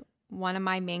 and one of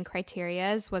my main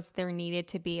criterias was there needed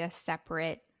to be a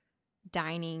separate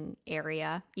dining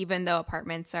area, even though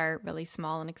apartments are really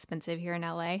small and expensive here in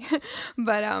LA.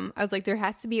 But I was like, there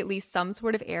has to be at least some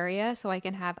sort of area so I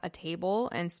can have a table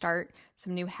and start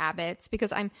some new habits,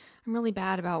 because I'm really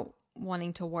bad about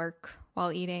wanting to work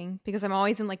while eating because I'm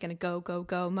always in like in a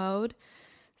go mode.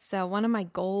 So one of my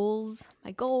goals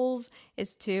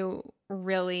is to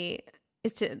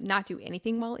not do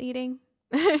anything while eating.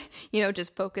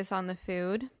 Just focus on the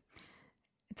food.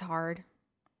 It's hard.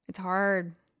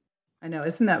 I know.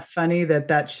 Isn't that funny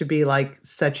that should be like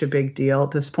such a big deal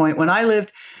at this point?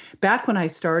 Back when I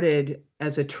started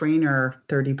as a trainer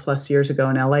 30 plus years ago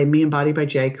in LA, me and Body by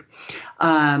Jake,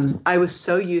 I was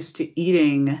so used to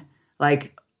eating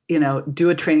like, do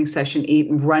a training session, eat,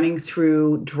 and running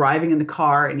through, driving in the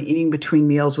car and eating between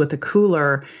meals with a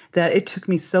cooler that it took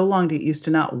me so long to get used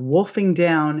to not wolfing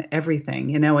down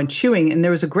everything, and chewing. And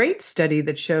there was a great study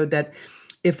that showed that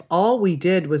if all we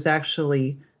did was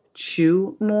actually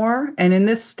chew more. And in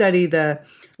this study, the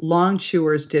long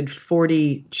chewers did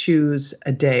 40 chews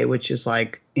a day, which is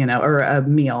like, or a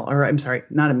meal, or I'm sorry,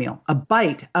 not a meal, a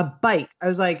bite. I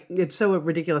was like, it's so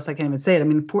ridiculous. I can't even say it. I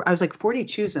mean, I was like 40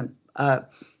 chews a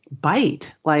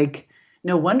bite. Like,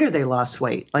 no wonder they lost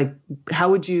weight. Like, how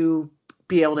would you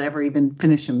be able to ever even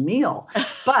finish a meal?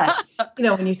 But,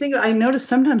 when you think, I notice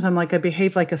sometimes I'm like, I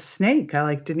behave like a snake. I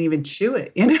like didn't even chew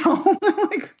it,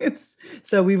 like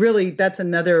that's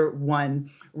another one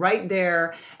right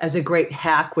there as a great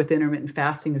hack with intermittent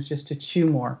fasting is just to chew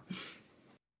more.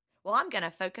 Well, I'm going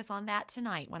to focus on that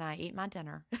tonight when I eat my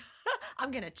dinner.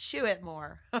 I'm going to chew it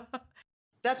more.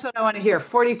 That's what I want to hear.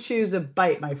 40 chews a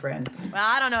bite, my friend. Well,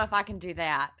 I don't know if I can do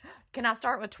that. Can I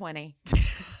start with 20?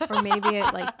 Or maybe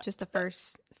like just the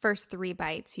first 3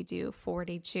 bites, you do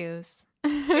 40 chews.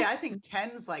 Yeah, I think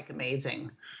 10's like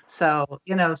amazing. So,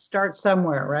 start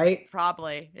somewhere, right?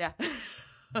 Probably, yeah.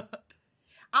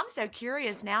 I'm so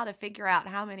curious now to figure out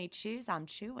how many chews I'm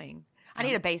chewing. I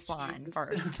need a baseline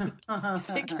first to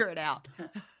figure it out.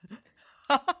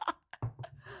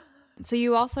 So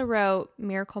you also wrote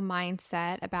Miracle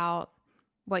Mindset about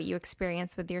what you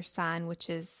experienced with your son, which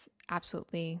is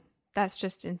that's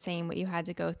just insane what you had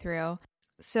to go through.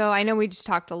 So I know we just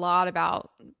talked a lot about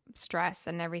stress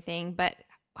and everything, but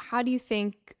do you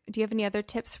have any other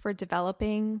tips for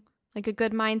developing like a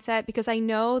good mindset? Because I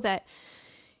know that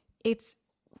it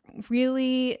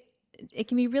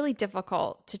can be really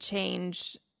difficult to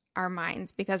change our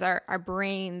minds because our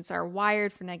brains are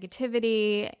wired for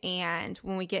negativity. And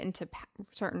when we get into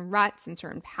certain ruts and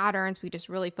certain patterns, we just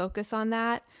really focus on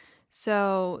that.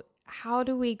 So how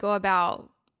do we go about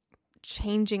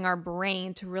changing our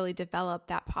brain to really develop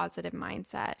that positive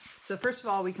mindset? So first of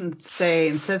all, we can say,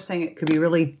 instead of saying it could be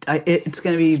really, it's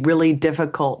going to be really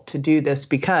difficult to do this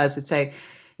because this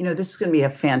is going to be a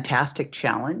fantastic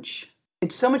challenge.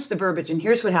 It's so much the verbiage. And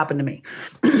here's what happened to me.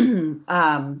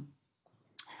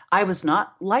 I was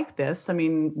not like this. I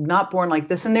mean, not born like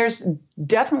this. And there's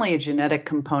definitely a genetic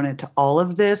component to all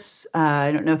of this.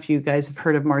 I don't know if you guys have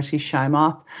heard of Marcy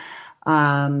Shimoff.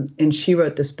 And she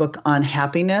wrote this book on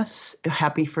happiness,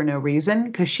 Happy for No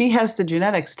Reason, because she has the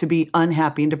genetics to be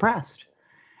unhappy and depressed.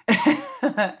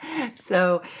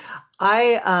 So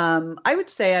I would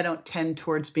say I don't tend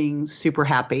towards being super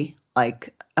happy,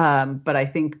 but I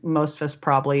think most of us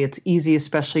probably, it's easy,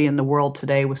 especially in the world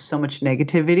today with so much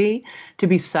negativity, to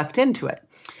be sucked into it.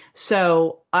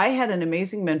 So I had an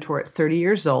amazing mentor at 30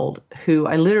 years old who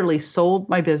I literally sold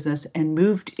my business and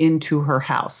moved into her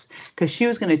house because she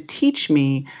was going to teach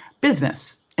me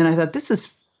business. And I thought, this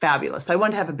is fabulous. I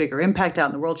wanted to have a bigger impact out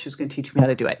in the world. She was going to teach me how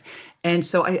to do it. And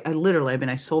so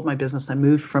I sold my business. I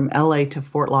moved from LA to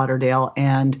Fort Lauderdale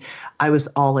and I was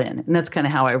all in. And that's kind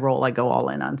of how I roll. I go all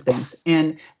in on things.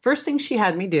 And first thing she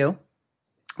had me do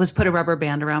was put a rubber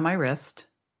band around my wrist.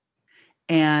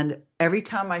 And every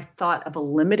time I thought of a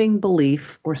limiting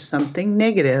belief or something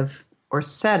negative or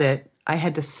said it, I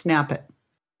had to snap it.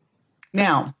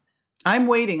 Now, I'm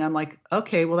waiting. I'm like,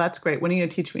 okay, well, that's great. When are you going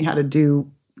to teach me how to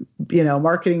do,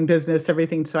 marketing, business,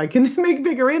 everything so I can make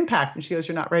bigger impact? And she goes,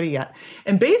 you're not ready yet.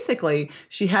 And basically,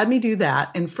 she had me do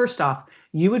that. And first off,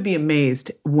 you would be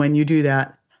amazed when you do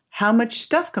that, how much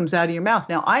stuff comes out of your mouth.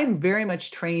 Now, I'm very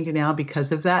much trained now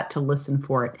because of that to listen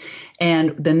for it.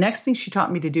 And the next thing she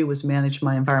taught me to do was manage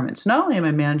my environment. So not only am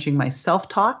I managing my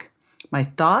self-talk, my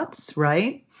thoughts,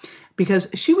 right? Because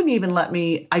she wouldn't even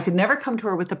I could never come to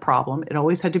her with a problem. It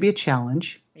always had to be a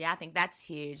challenge. Yeah, I think that's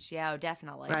huge. Yeah,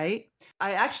 definitely. Right.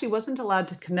 I actually wasn't allowed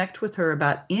to connect with her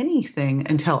about anything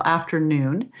until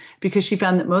afternoon because she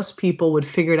found that most people would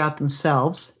figure it out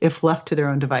themselves if left to their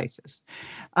own devices.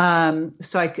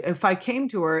 If I came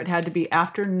to her, it had to be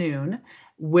afternoon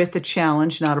with a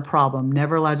challenge, not a problem.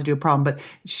 Never allowed to do a problem. But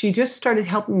she just started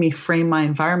helping me frame my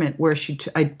environment where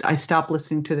I stopped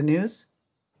listening to the news.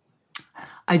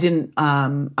 I didn't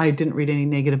read any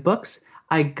negative books.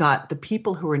 I got the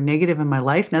people who were negative in my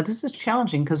life. Now, this is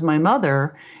challenging because my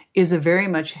mother is a very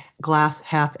much glass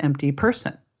half empty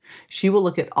person. She will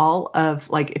look at all of,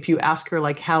 like, if you ask her,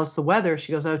 like, how's the weather?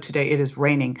 She goes, oh, today it is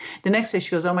raining. The next day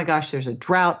she goes, oh my gosh, there's a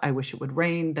drought. I wish it would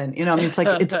rain. Then, I mean, it's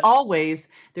like,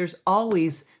 there's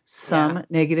always some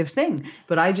negative thing,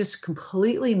 but I just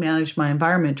completely manage my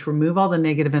environment to remove all the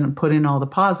negative and put in all the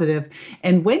positive.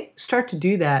 And when you start to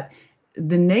do that,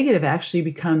 the negative actually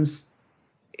becomes,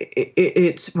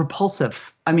 it's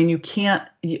repulsive. I mean,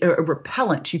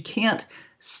 repellent. You can't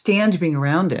stand being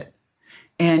around it.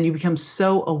 And you become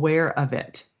so aware of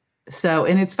it. So,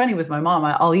 and it's funny with my mom,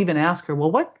 I'll even ask her,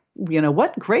 well,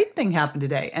 what great thing happened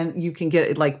today? And you can get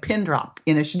it like pin drop,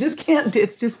 she just can't,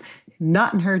 it's just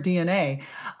not in her DNA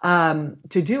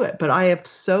to do it. But I have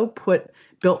so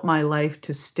built my life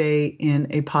to stay in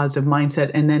a positive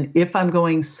mindset. And then if I'm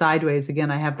going sideways,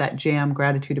 again, I have that jam,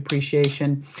 gratitude,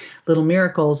 appreciation, little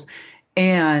miracles,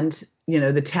 and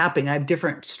the tapping. I have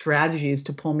different strategies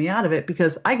to pull me out of it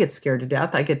because I get scared to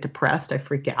death. I get depressed. I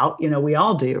freak out. We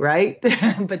all do, right?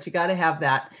 But you got to have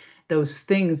those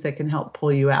things that can help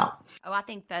pull you out. Oh, I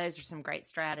think those are some great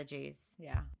strategies.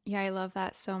 Yeah. Yeah, I love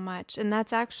that so much. And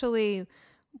that's actually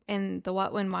in the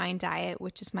What When Mind Diet,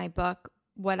 which is my book,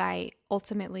 what I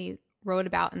ultimately wrote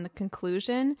about in the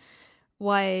conclusion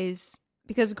was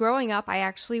because growing up, I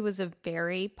actually was a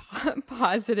very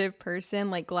positive person,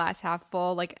 like glass half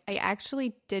full. Like I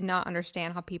actually did not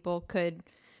understand how people could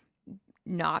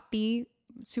not be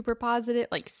super positive,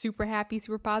 like super happy,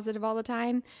 super positive all the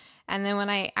time. And then when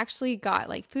I actually got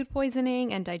like food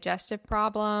poisoning and digestive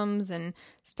problems and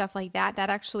stuff like that, that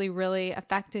actually really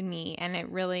affected me. And it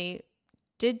really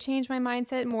did change my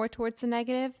mindset more towards the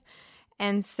negative.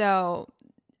 And so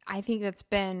I think it's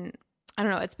been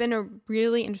a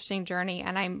really interesting journey.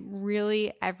 And I'm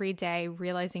really every day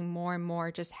realizing more and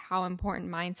more just how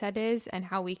important mindset is and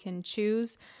how we can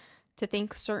choose to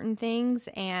think certain things.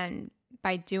 And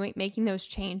by making those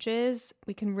changes,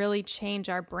 we can really change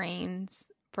our brains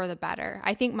for the better.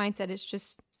 I think mindset is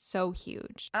just so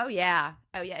huge. Oh, yeah.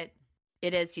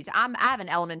 It is huge. I have an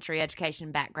elementary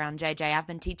education background, JJ. I've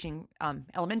been teaching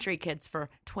elementary kids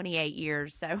for 28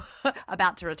 years, so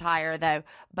about to retire, though.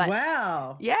 But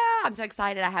wow. Yeah, I'm so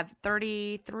excited. I have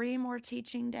 33 more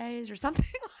teaching days or something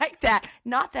like that.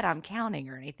 Not that I'm counting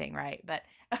or anything, right? But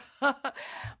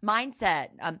mindset.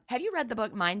 Have you read the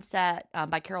book Mindset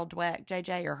by Carol Dweck,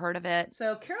 JJ, or heard of it?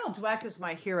 So Carol Dweck is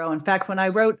my hero. In fact, when I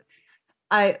wrote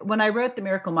The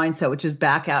Miracle Mindset, which is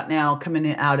back out now,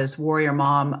 coming out as Warrior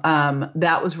Mom,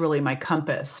 that was really my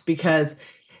compass because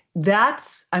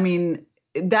that's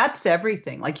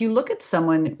everything. Like you look at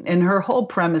someone and her whole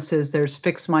premise is there's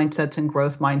fixed mindsets and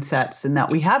growth mindsets, and that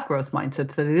we have growth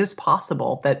mindsets, that it is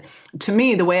possible. That to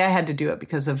me, the way I had to do it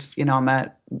because of, I'm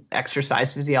an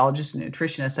exercise physiologist and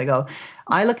nutritionist,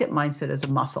 I look at mindset as a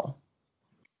muscle.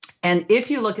 And if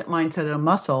you look at mindset as a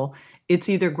muscle, it's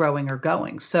either growing or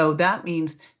going. So that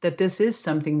means that this is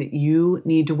something that you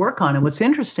need to work on. And what's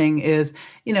interesting is,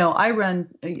 I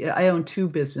own 2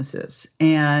 businesses,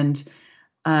 and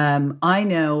I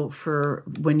know for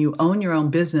when you own your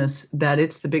own business that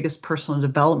it's the biggest personal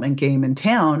development game in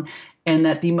town, and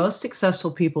that the most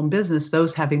successful people in business,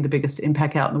 those having the biggest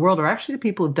impact out in the world, are actually the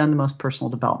people who've done the most personal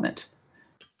development.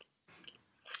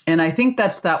 And I think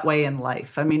that's that way in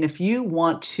life. I mean, if you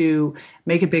want to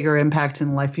make a bigger impact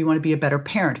in life, if you want to be a better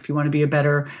parent, if you want to be a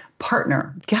better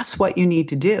partner, guess what you need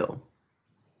to do?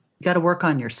 You got to work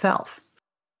on yourself.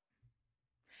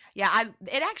 Yeah,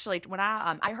 when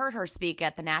I heard her speak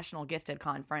at the National Gifted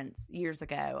Conference years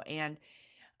ago, and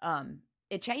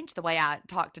it changed the way I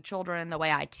talk to children, the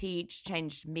way I teach,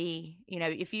 changed me.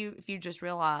 If you just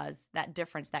realize that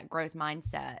difference, that growth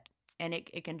mindset, and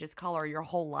it can just color your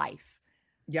whole life.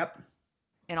 Yep.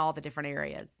 In all the different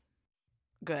areas.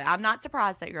 Good. I'm not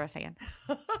surprised that you're a fan.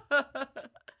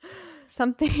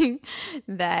 Something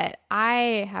that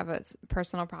I have a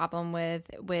personal problem with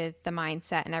the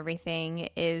mindset and everything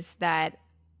is that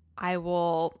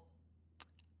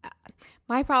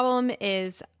my problem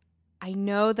is I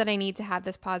know that I need to have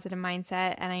this positive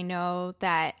mindset, and I know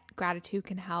that gratitude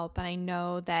can help, and I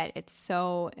know that it's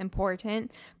so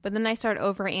important, but then I start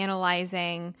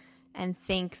overanalyzing and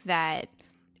think that,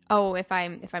 if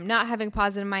I'm not having a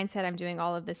positive mindset, I'm doing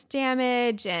all of this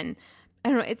damage. And I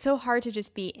don't know, it's so hard to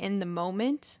just be in the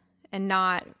moment and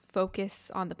not focus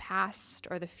on the past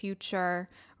or the future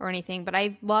or anything. But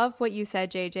I love what you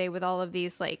said, JJ, with all of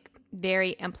these like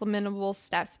very implementable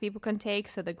steps people can take.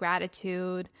 So the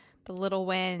gratitude, the little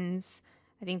wins,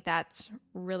 I think that's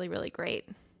really, really great.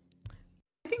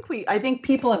 I think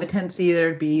people have a tendency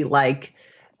either to be like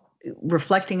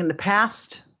reflecting in the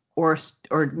past or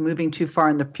moving too far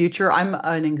in the future. I'm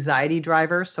an anxiety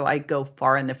driver, so I go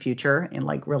far in the future and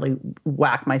like really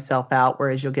whack myself out,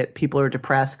 whereas you'll get people who are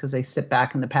depressed because they sit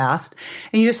back in the past.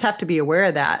 And you just have to be aware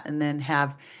of that and then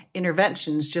have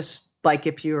interventions, just like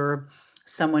if you're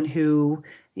someone who,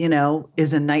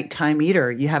 is a nighttime eater,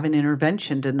 you have an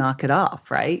intervention to knock it off,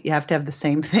 right? You have to have the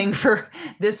same thing for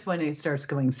this when it starts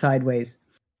going sideways.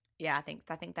 Yeah, I think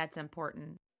that's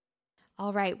important.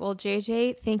 All right. Well,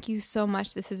 JJ, thank you so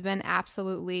much. This has been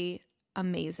absolutely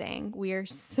amazing. We are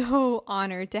so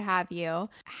honored to have you.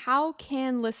 How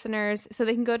can listeners, so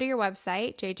they can go to your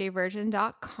website,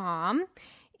 jjvirgin.com.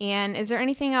 And is there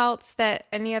anything else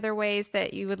any other ways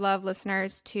that you would love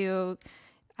listeners to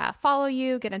follow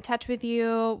you, get in touch with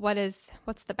you? What's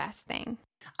the best thing?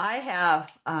 I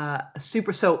have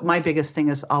so my biggest thing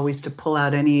is always to pull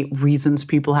out any reasons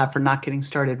people have for not getting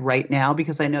started right now,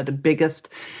 because I know the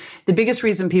biggest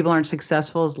reason people aren't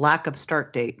successful is lack of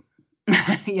start date.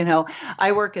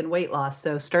 I work in weight loss,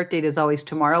 so start date is always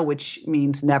tomorrow, which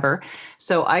means never.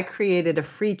 So I created a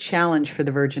free challenge for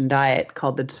the Virgin Diet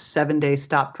called the 7-Day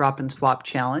Stop, Drop, and Swap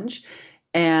Challenge.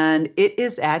 And it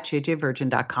is at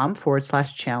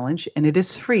jjvirgin.com/challenge, and it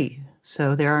is free.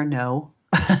 So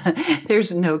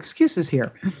there's no excuses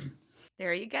here.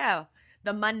 There you go.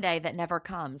 The Monday that never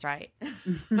comes, right?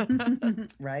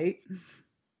 Right.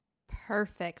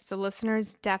 Perfect. So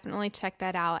listeners, definitely check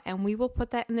that out. And we will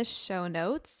put that in the show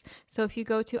notes. So if you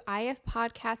go to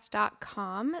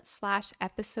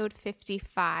ifpodcast.com/episode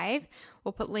 55,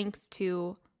 we'll put links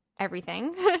to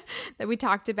everything that we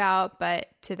talked about, but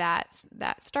to that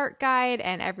start guide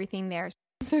and everything there.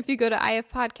 So if you go to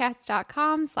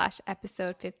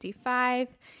ifpodcast.com/episode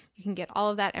 55, you can get all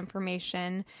of that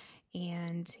information.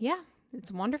 And yeah,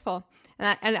 it's wonderful.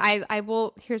 And I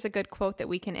will, here's a good quote that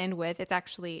we can end with. It's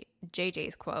actually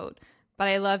JJ's quote, but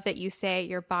I love that you say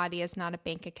your body is not a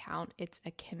bank account, it's a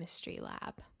chemistry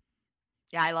lab.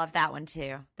 Yeah, I love that one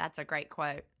too. That's a great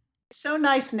quote. So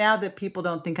nice now that people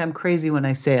don't think I'm crazy when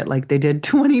I say it like they did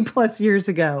 20 plus years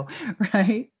ago,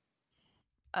 right?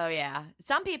 Oh yeah.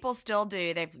 Some people still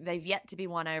do. They've yet to be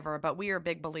won over, but we are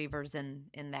big believers in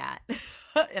that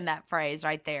in that phrase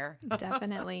right there.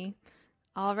 Definitely.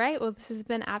 All right. Well, this has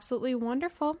been absolutely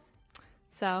wonderful.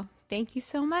 So thank you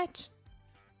so much.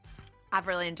 I've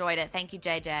really enjoyed it. Thank you,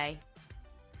 JJ.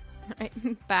 All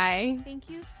right. Bye. Thank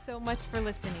you so much for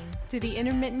listening to the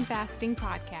Intermittent Fasting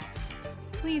Podcast.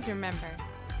 Please remember,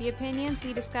 the opinions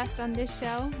we discussed on this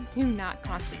show do not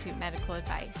constitute medical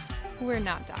advice. We're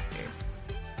not doctors.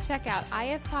 Check out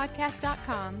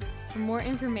ifpodcast.com for more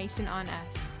information on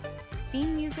us.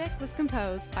 Theme music was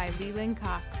composed by Leland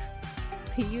Cox.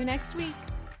 See you next week.